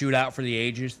Darnold had a shootout for the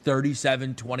ages,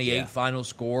 37-28 final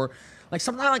score.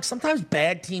 Sometimes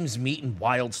bad teams meet and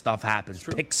wild stuff happens.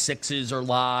 Pick sixes are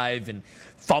live and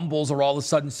fumbles are all of a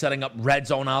sudden setting up red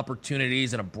zone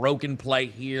opportunities and a broken play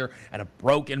here and a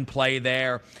broken play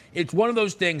there. It's one of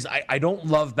those things I don't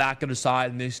love backing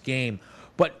aside in this game,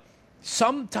 but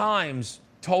sometimes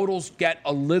totals get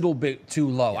a little bit too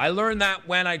low. I learned that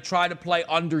when I tried to play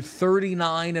under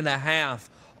 39.5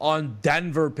 on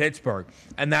Denver-Pittsburgh,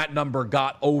 and that number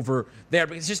got over there.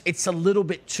 But it's a little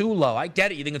bit too low. I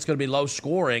get it. You think it's going to be low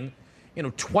scoring.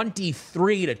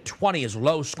 23-20 is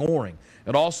low scoring.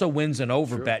 It also wins an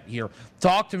over bet here.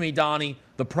 Talk to me, Donnie.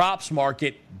 The props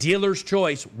market, dealer's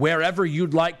choice, wherever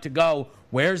you'd like to go.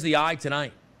 Where's the eye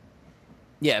tonight?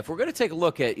 Yeah, if we're going to take a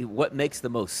look at what makes the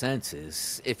most sense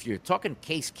is if you're talking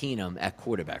Case Keenum at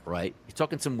quarterback, right? You're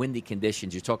talking some windy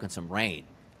conditions. You're talking some rain.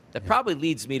 That probably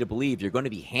leads me to believe you're going to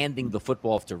be handing the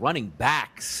football off to running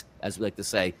backs, as we like to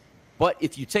say. But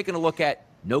if you're taking a look at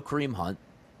no Kareem Hunt,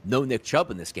 no Nick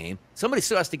Chubb in this game, somebody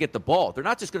still has to get the ball. They're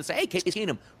not just going to say, hey, Case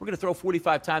Keenum, we're going to throw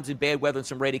 45 times in bad weather and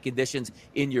some rainy conditions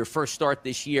in your first start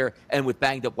this year and with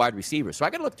banged-up wide receivers. So I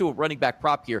got to look to a running back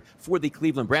prop here for the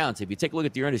Cleveland Browns. If you take a look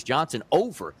at Dearness Johnson,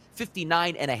 over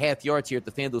 59.5 yards here at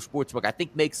the FanDuel Sportsbook, I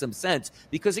think makes some sense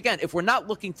because, again, if we're not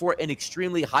looking for an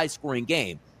extremely high-scoring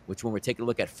game, which when we're taking a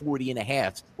look at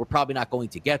 40.5, we're probably not going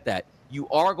to get that. You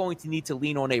are going to need to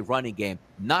lean on a running game.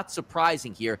 Not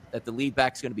surprising here that the lead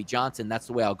back is going to be Johnson. That's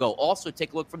the way I'll go. Also,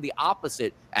 take a look from the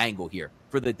opposite angle here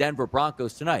for the Denver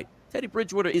Broncos tonight. Teddy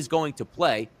Bridgewater is going to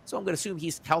play, so I'm going to assume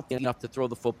he's healthy enough to throw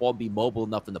the football and be mobile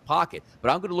enough in the pocket.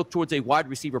 But I'm going to look towards a wide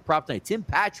receiver prop tonight. Tim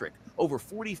Patrick, over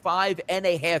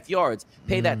 45.5 yards.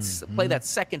 Play that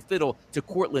second fiddle to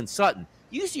Courtland Sutton.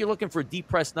 Usually you're looking for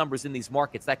depressed numbers in these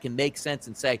markets that can make sense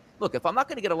and say, look, if I'm not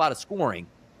going to get a lot of scoring,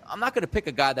 I'm not going to pick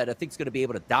a guy that I think is going to be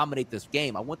able to dominate this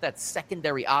game. I want that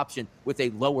secondary option with a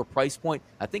lower price point.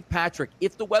 I think Patrick,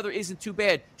 if the weather isn't too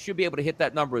bad, should be able to hit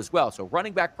that number as well. So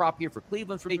running back prop here for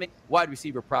Cleveland for me, wide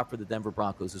receiver prop for the Denver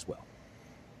Broncos as well.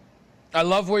 I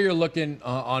love where you're looking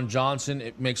on Johnson.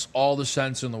 It makes all the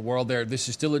sense in the world there. This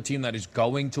is still a team that is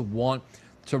going to want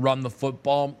to run the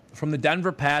football. From the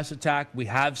Denver pass attack, we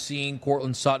have seen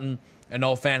Courtland Sutton and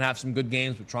Noah Fant have some good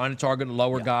games. We're trying to target the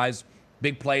lower guys.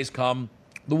 Big plays come.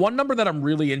 The one number that I'm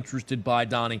really interested by,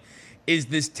 Donnie, is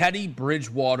this Teddy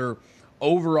Bridgewater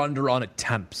over-under on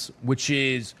attempts, which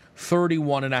is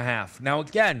 31.5. Now,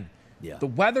 again, the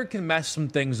weather can mess some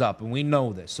things up, and we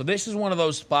know this. So this is one of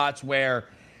those spots where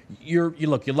you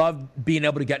love being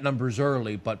able to get numbers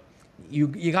early, but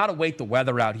you got to wait the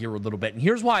weather out here a little bit. And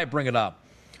here's why I bring it up.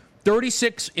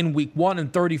 36 in week 1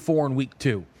 and 34 in week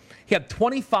 2. He had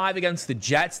 25 against the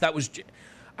Jets. That was...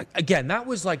 Again, that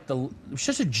was it was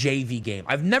just a JV game.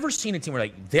 I've never seen a team where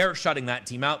they're shutting that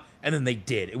team out, and then they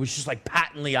did. It was just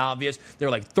patently obvious. They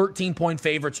were 13-point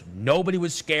favorites. Nobody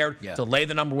was scared to lay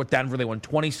the number with Denver. They won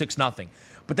 26-0.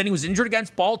 But then he was injured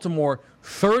against Baltimore,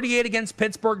 38 against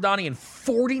Pittsburgh, Donnie, and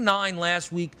 49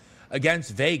 last week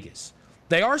against Vegas.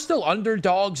 They are still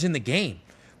underdogs in the game.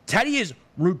 Teddy is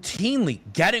routinely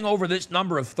getting over this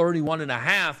number of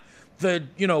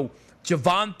 31.5.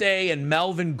 Javonte and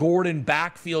Melvin Gordon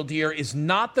backfield here is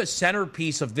not the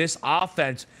centerpiece of this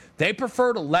offense. They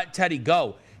prefer to let Teddy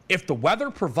go. If the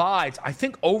weather provides, I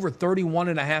think over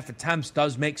 31.5 attempts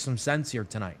does make some sense here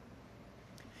tonight.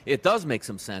 It does make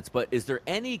some sense, but is there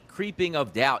any creeping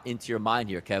of doubt into your mind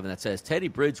here, Kevin, that says Teddy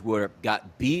Bridgewater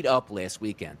got beat up last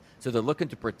weekend, so they're looking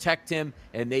to protect him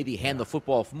and maybe hand the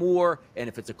football off more, and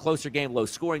if it's a closer game, low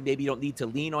scoring, maybe you don't need to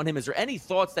lean on him? Is there any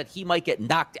thoughts that he might get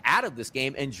knocked out of this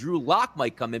game and Drew Lock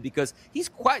might come in because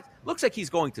looks like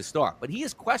he's going to start, but he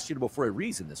is questionable for a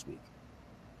reason this week?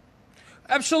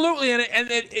 Absolutely,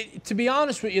 and to be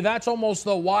honest with you, that's almost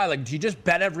the why. Do you just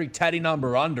bet every Teddy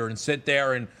number under and sit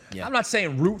there and I'm not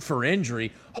saying root for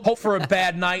injury, hope for a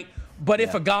bad night, but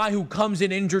if a guy who comes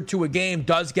in injured to a game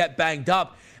does get banged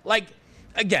up,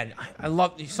 again, I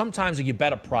love sometimes you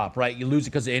bet a prop, right? You lose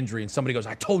it because of injury, and somebody goes,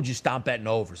 "I told you stop betting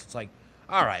overs." It's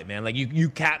all right, man. You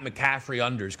cap McCaffrey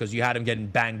unders because you had him getting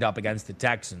banged up against the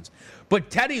Texans. But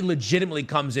Teddy legitimately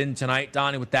comes in tonight,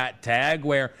 Donnie, with that tag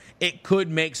where it could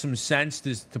make some sense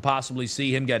to possibly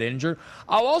see him get injured.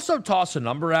 I'll also toss a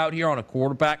number out here on a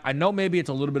quarterback. I know maybe it's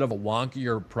a little bit of a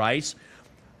wonkier price,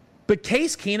 but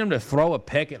Case Keenum to throw a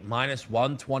pick at minus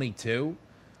 122,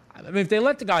 I mean, if they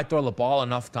let the guy throw the ball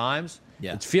enough times,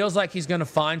 it feels like he's going to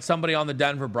find somebody on the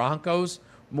Denver Broncos,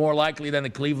 more likely than the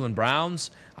Cleveland Browns.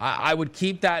 I would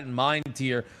keep that in mind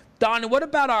here. Donnie, what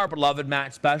about our beloved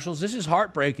match specials? This is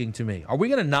heartbreaking to me. Are we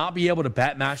going to not be able to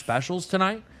bet match specials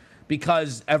tonight?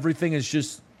 because everything is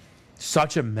just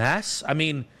such a mess? I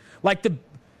mean, like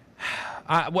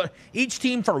each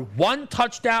team for one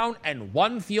touchdown and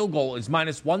one field goal is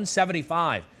minus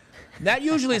 175. That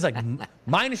usually is like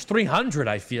minus 300,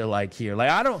 I feel like here.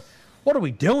 What are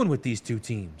we doing with these two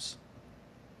teams?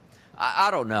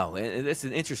 I don't know. And this is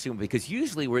an interesting one because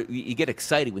usually you get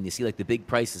excited when you see like the big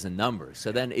prices and numbers.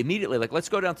 So then immediately, like, let's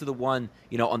go down to the one,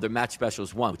 on their match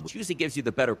specials one, which usually gives you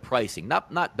the better pricing.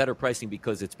 Not better pricing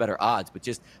because it's better odds, but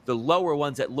just the lower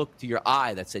ones that look to your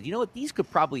eye that said, you know what, these could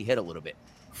probably hit a little bit.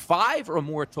 5 or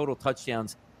more total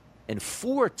touchdowns and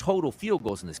 4 total field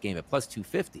goals in this game at plus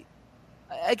 250.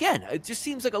 Again, it just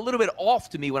seems like a little bit off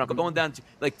to me when I'm going down to,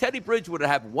 like, Teddy Bridgewater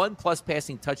have 1+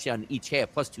 passing touchdown in each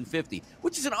half, plus 250,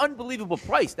 which is an unbelievable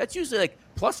price. That's usually like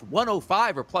plus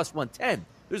 105 or plus 110.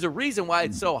 There's a reason why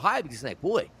it's so high, because it's like,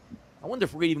 boy, I wonder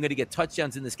if we're even going to get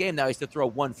touchdowns in this game. Now he has to throw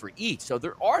 1 for each. So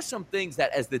there are some things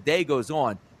that as the day goes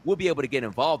on, we'll be able to get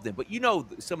involved in. But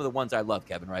some of the ones I love,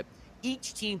 Kevin, right?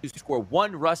 Each team to score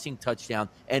 1 rushing touchdown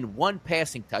and 1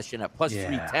 passing touchdown at plus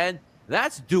 310.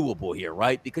 That's doable here,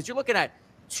 right? Because you're looking at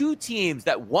 2 teams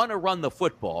that want to run the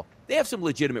football. They have some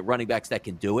legitimate running backs that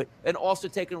can do it. And also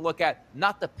taking a look at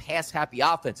not the pass-happy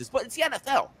offenses, but it's the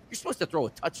NFL. You're supposed to throw a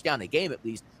touchdown a game at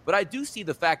least. But I do see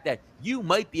the fact that you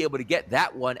might be able to get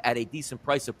that one at a decent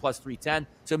price of plus 310.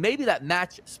 So maybe that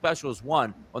match specials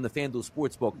one on the FanDuel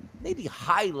Sportsbook, maybe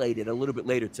highlighted a little bit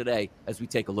later today as we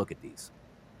take a look at these.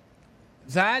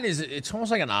 It's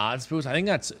almost like an odds boost. I think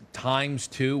that's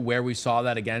 ×2 where we saw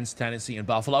that against Tennessee and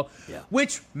Buffalo,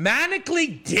 which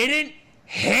manically didn't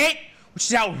hit, which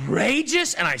is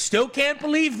outrageous, and I still can't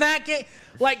believe that game.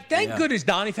 Like, thank goodness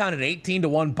Donnie found an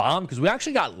 18-1 bomb, because we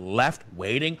actually got left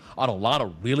waiting on a lot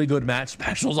of really good match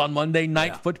specials on Monday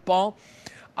Night Football.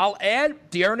 I'll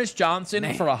add Dearness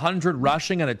Johnson for 100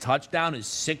 rushing and a touchdown is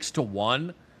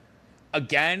 6-1.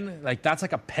 Again, like, that's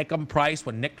like a pick'em price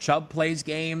when Nick Chubb plays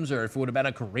games, or if it would have been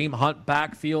a Kareem Hunt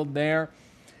backfield there.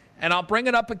 And I'll bring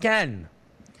it up again.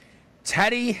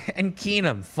 Teddy and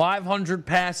Keenum, 500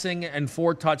 passing and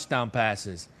 4 touchdown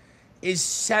passes. It's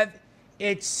 7-1.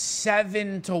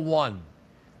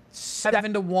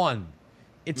 7-1.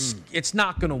 It's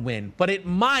not going to win, but it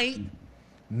might.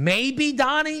 Maybe,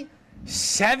 Donnie?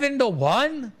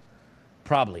 7-1?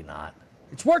 Probably not.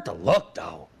 It's worth a look,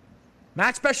 though.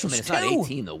 Match specials, it's not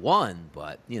 18-1,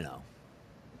 but, Yeah,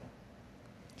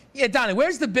 Donnie,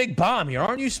 where's the big bomb here?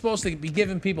 Aren't you supposed to be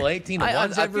giving people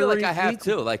 18-1s I every feel like week? I have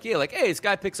too. Hey, this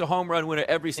guy picks a home run winner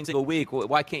every single week.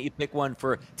 Why can't you pick one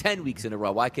for 10 weeks in a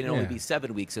row? Why can it only be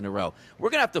 7 weeks in a row? We're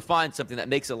going to have to find something that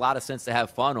makes a lot of sense to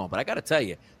have fun on. But I got to tell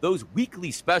you, those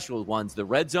weekly special ones, the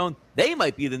Red Zone, they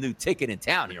might be the new ticket in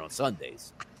town here on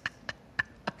Sundays.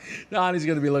 Donnie's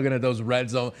going to be looking at those Red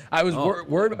Zone. I was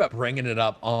worried about bringing it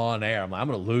up on air. I'm going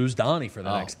to lose Donnie for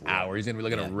the next hour. He's going to be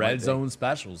looking at Red Zone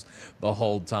specials the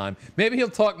whole time. Maybe he'll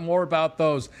talk more about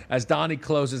those as Donnie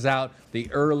closes out the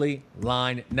early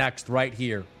line next right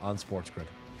here on Sports Grid.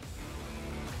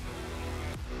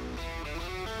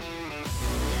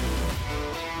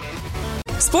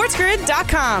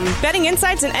 SportsGrid.com. Betting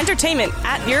insights and entertainment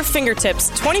at your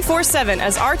fingertips 24/7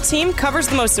 as our team covers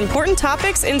the most important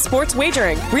topics in sports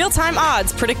wagering. Real-time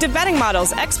odds, predictive betting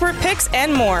models, expert picks,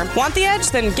 and more. Want the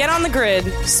edge? Then get on the grid.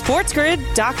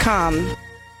 SportsGrid.com.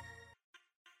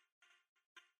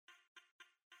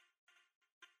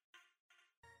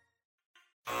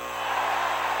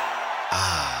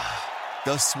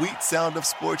 The sweet sound of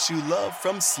sports you love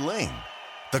from Sling.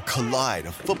 The collide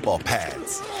of football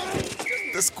pads.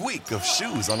 The squeak of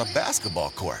shoes on a basketball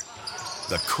court.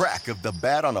 The crack of the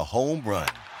bat on a home run.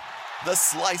 The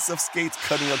slice of skates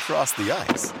cutting across the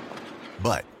ice.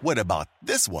 But what about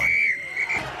this one?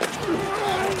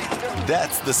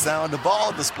 That's the sound of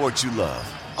all the sports you love,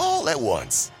 all at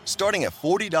once. Starting at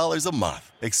 $40 a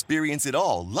month. Experience it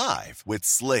all live with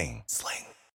Sling.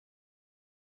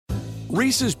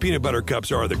 Reese's Peanut Butter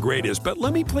Cups are the greatest, but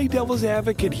let me play devil's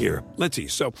advocate here. Let's see.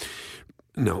 So,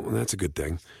 no, that's a good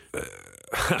thing.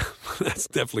 That's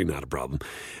definitely not a problem.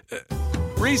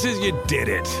 Reese's, you did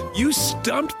it. You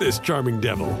stumped this charming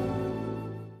devil.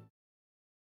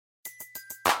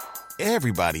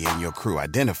 Everybody in your crew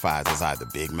identifies as either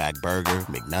Big Mac Burger,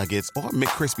 McNuggets, or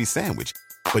McCrispy Sandwich.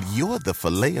 But you're the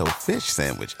Filet-O-Fish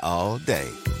Sandwich all day.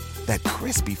 That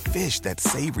crispy fish, that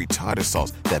savory tartar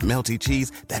sauce, that melty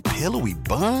cheese, that pillowy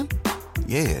bun.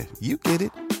 Yeah, you get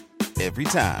it. Every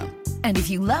time. And if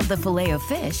you love the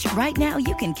Filet-O-Fish, right now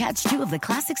you can catch 2 of the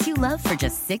classics you love for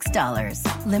just $6.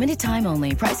 Limited time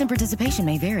only. Price and participation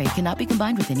may vary. Cannot be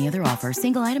combined with any other offer.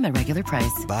 Single item at regular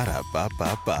price.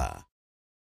 Ba-da-ba-ba-ba.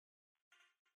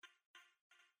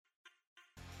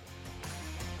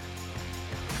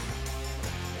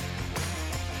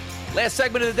 Last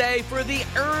segment of the day for the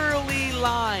early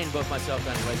line. Both myself,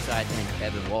 Donnie, Rightside, and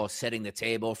Kevin Walsh setting the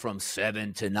table from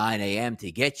 7 to 9 a.m.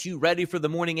 to get you ready for the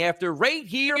morning after right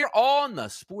here on the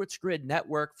Sports Grid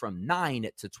Network from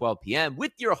 9 to 12 p.m.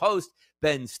 with your host,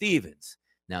 Ben Stevens.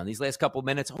 Now, in these last couple of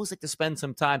minutes, I always like to spend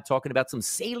some time talking about some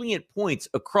salient points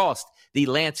across the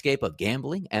landscape of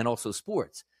gambling and also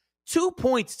sports. 2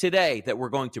 points today that we're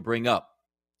going to bring up.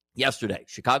 Yesterday,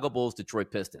 Chicago Bulls, Detroit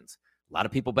Pistons. A lot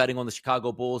of people betting on the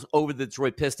Chicago Bulls over the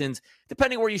Detroit Pistons.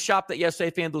 Depending where you shopped at yesterday,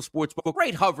 FanDuel Sportsbook,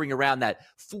 right hovering around that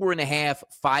 4.5,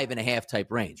 5.5 type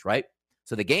range, right?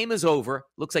 So the game is over.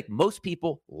 Looks like most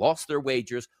people lost their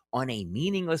wagers on a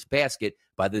meaningless basket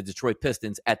by the Detroit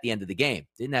Pistons at the end of the game.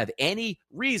 Didn't have any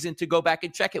reason to go back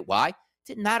and check it. Why?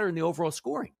 Didn't matter in the overall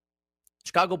scoring.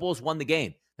 Chicago Bulls won the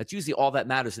game. That's usually all that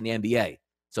matters in the NBA.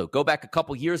 So go back a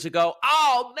couple years ago.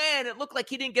 Oh, man, it looked like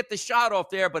he didn't get the shot off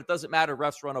there, but it doesn't matter.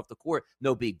 Refs run off the court.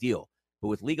 No big deal. But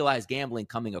with legalized gambling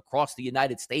coming across the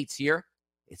United States here,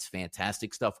 it's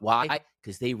fantastic stuff. Why?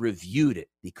 Because they reviewed it,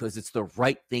 because it's the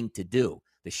right thing to do.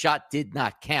 The shot did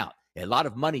not count. A lot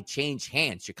of money changed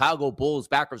hands. Chicago Bulls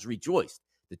backers rejoiced.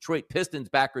 Detroit Pistons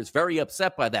backers very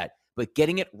upset by that. But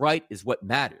getting it right is what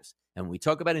matters. And when we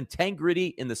talk about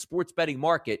integrity in the sports betting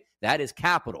market, that is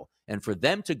capital. And for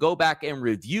them to go back and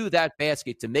review that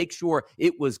basket to make sure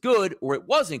it was good or it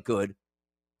wasn't good,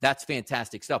 that's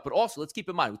fantastic stuff. But also, let's keep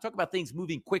in mind, we talk about things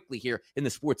moving quickly here in the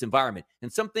sports environment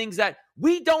and some things that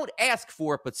we don't ask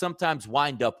for but sometimes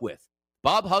wind up with.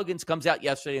 Bob Huggins comes out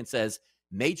yesterday and says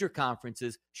major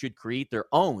conferences should create their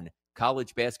own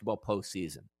college basketball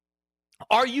postseason.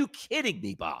 Are you kidding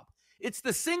me, Bob? It's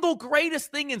the single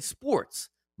greatest thing in sports.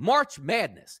 March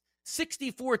Madness.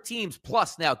 64 teams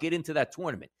plus now get into that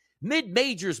tournament.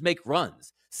 Mid-majors make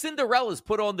runs. Cinderellas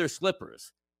put on their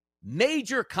slippers.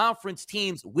 Major conference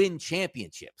teams win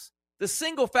championships. The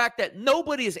single fact that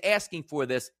nobody is asking for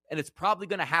this, and it's probably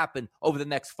going to happen over the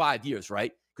next 5 years,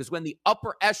 right? Because when the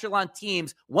upper echelon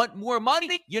teams want more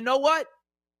money, you know what?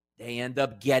 They end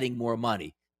up getting more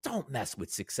money. Don't mess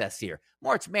with success here.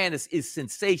 March Madness is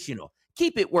sensational.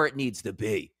 Keep it where it needs to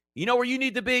be. You know where you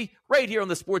need to be? Right here on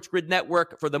the Sports Grid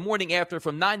Network for the morning after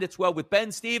from 9 to 12 with Ben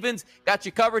Stevens. Got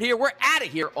you covered here. We're out of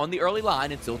here on the early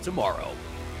line until tomorrow.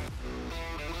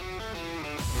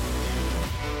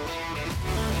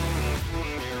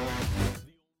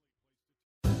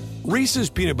 Reese's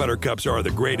peanut butter cups are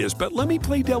the greatest, but let me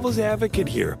play devil's advocate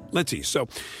here. Let's see. So,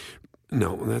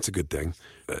 no, that's a good thing.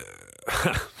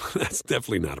 That's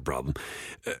definitely not a problem.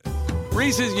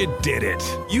 Reese's, you did it.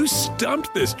 You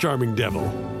stumped this charming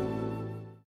devil.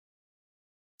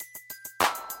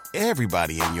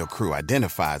 Everybody in your crew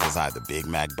identifies as either Big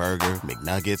Mac Burger,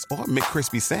 McNuggets, or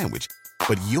McCrispy Sandwich.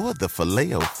 But you're the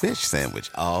Filet-O-Fish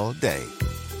Sandwich all day.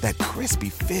 That crispy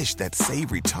fish, that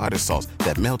savory tartar sauce,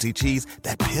 that melty cheese,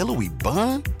 that pillowy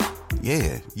bun.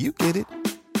 Yeah, you get it.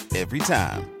 Every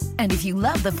time. And if you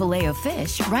love the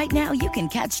Filet-O-Fish, right now you can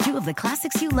catch two of the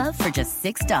classics you love for just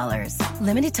 $6.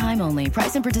 Limited time only.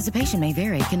 Price and participation may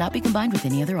vary. Cannot be combined with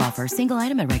any other offer. Single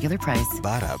item at regular price.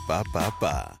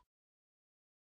 Ba-da-ba-ba-ba.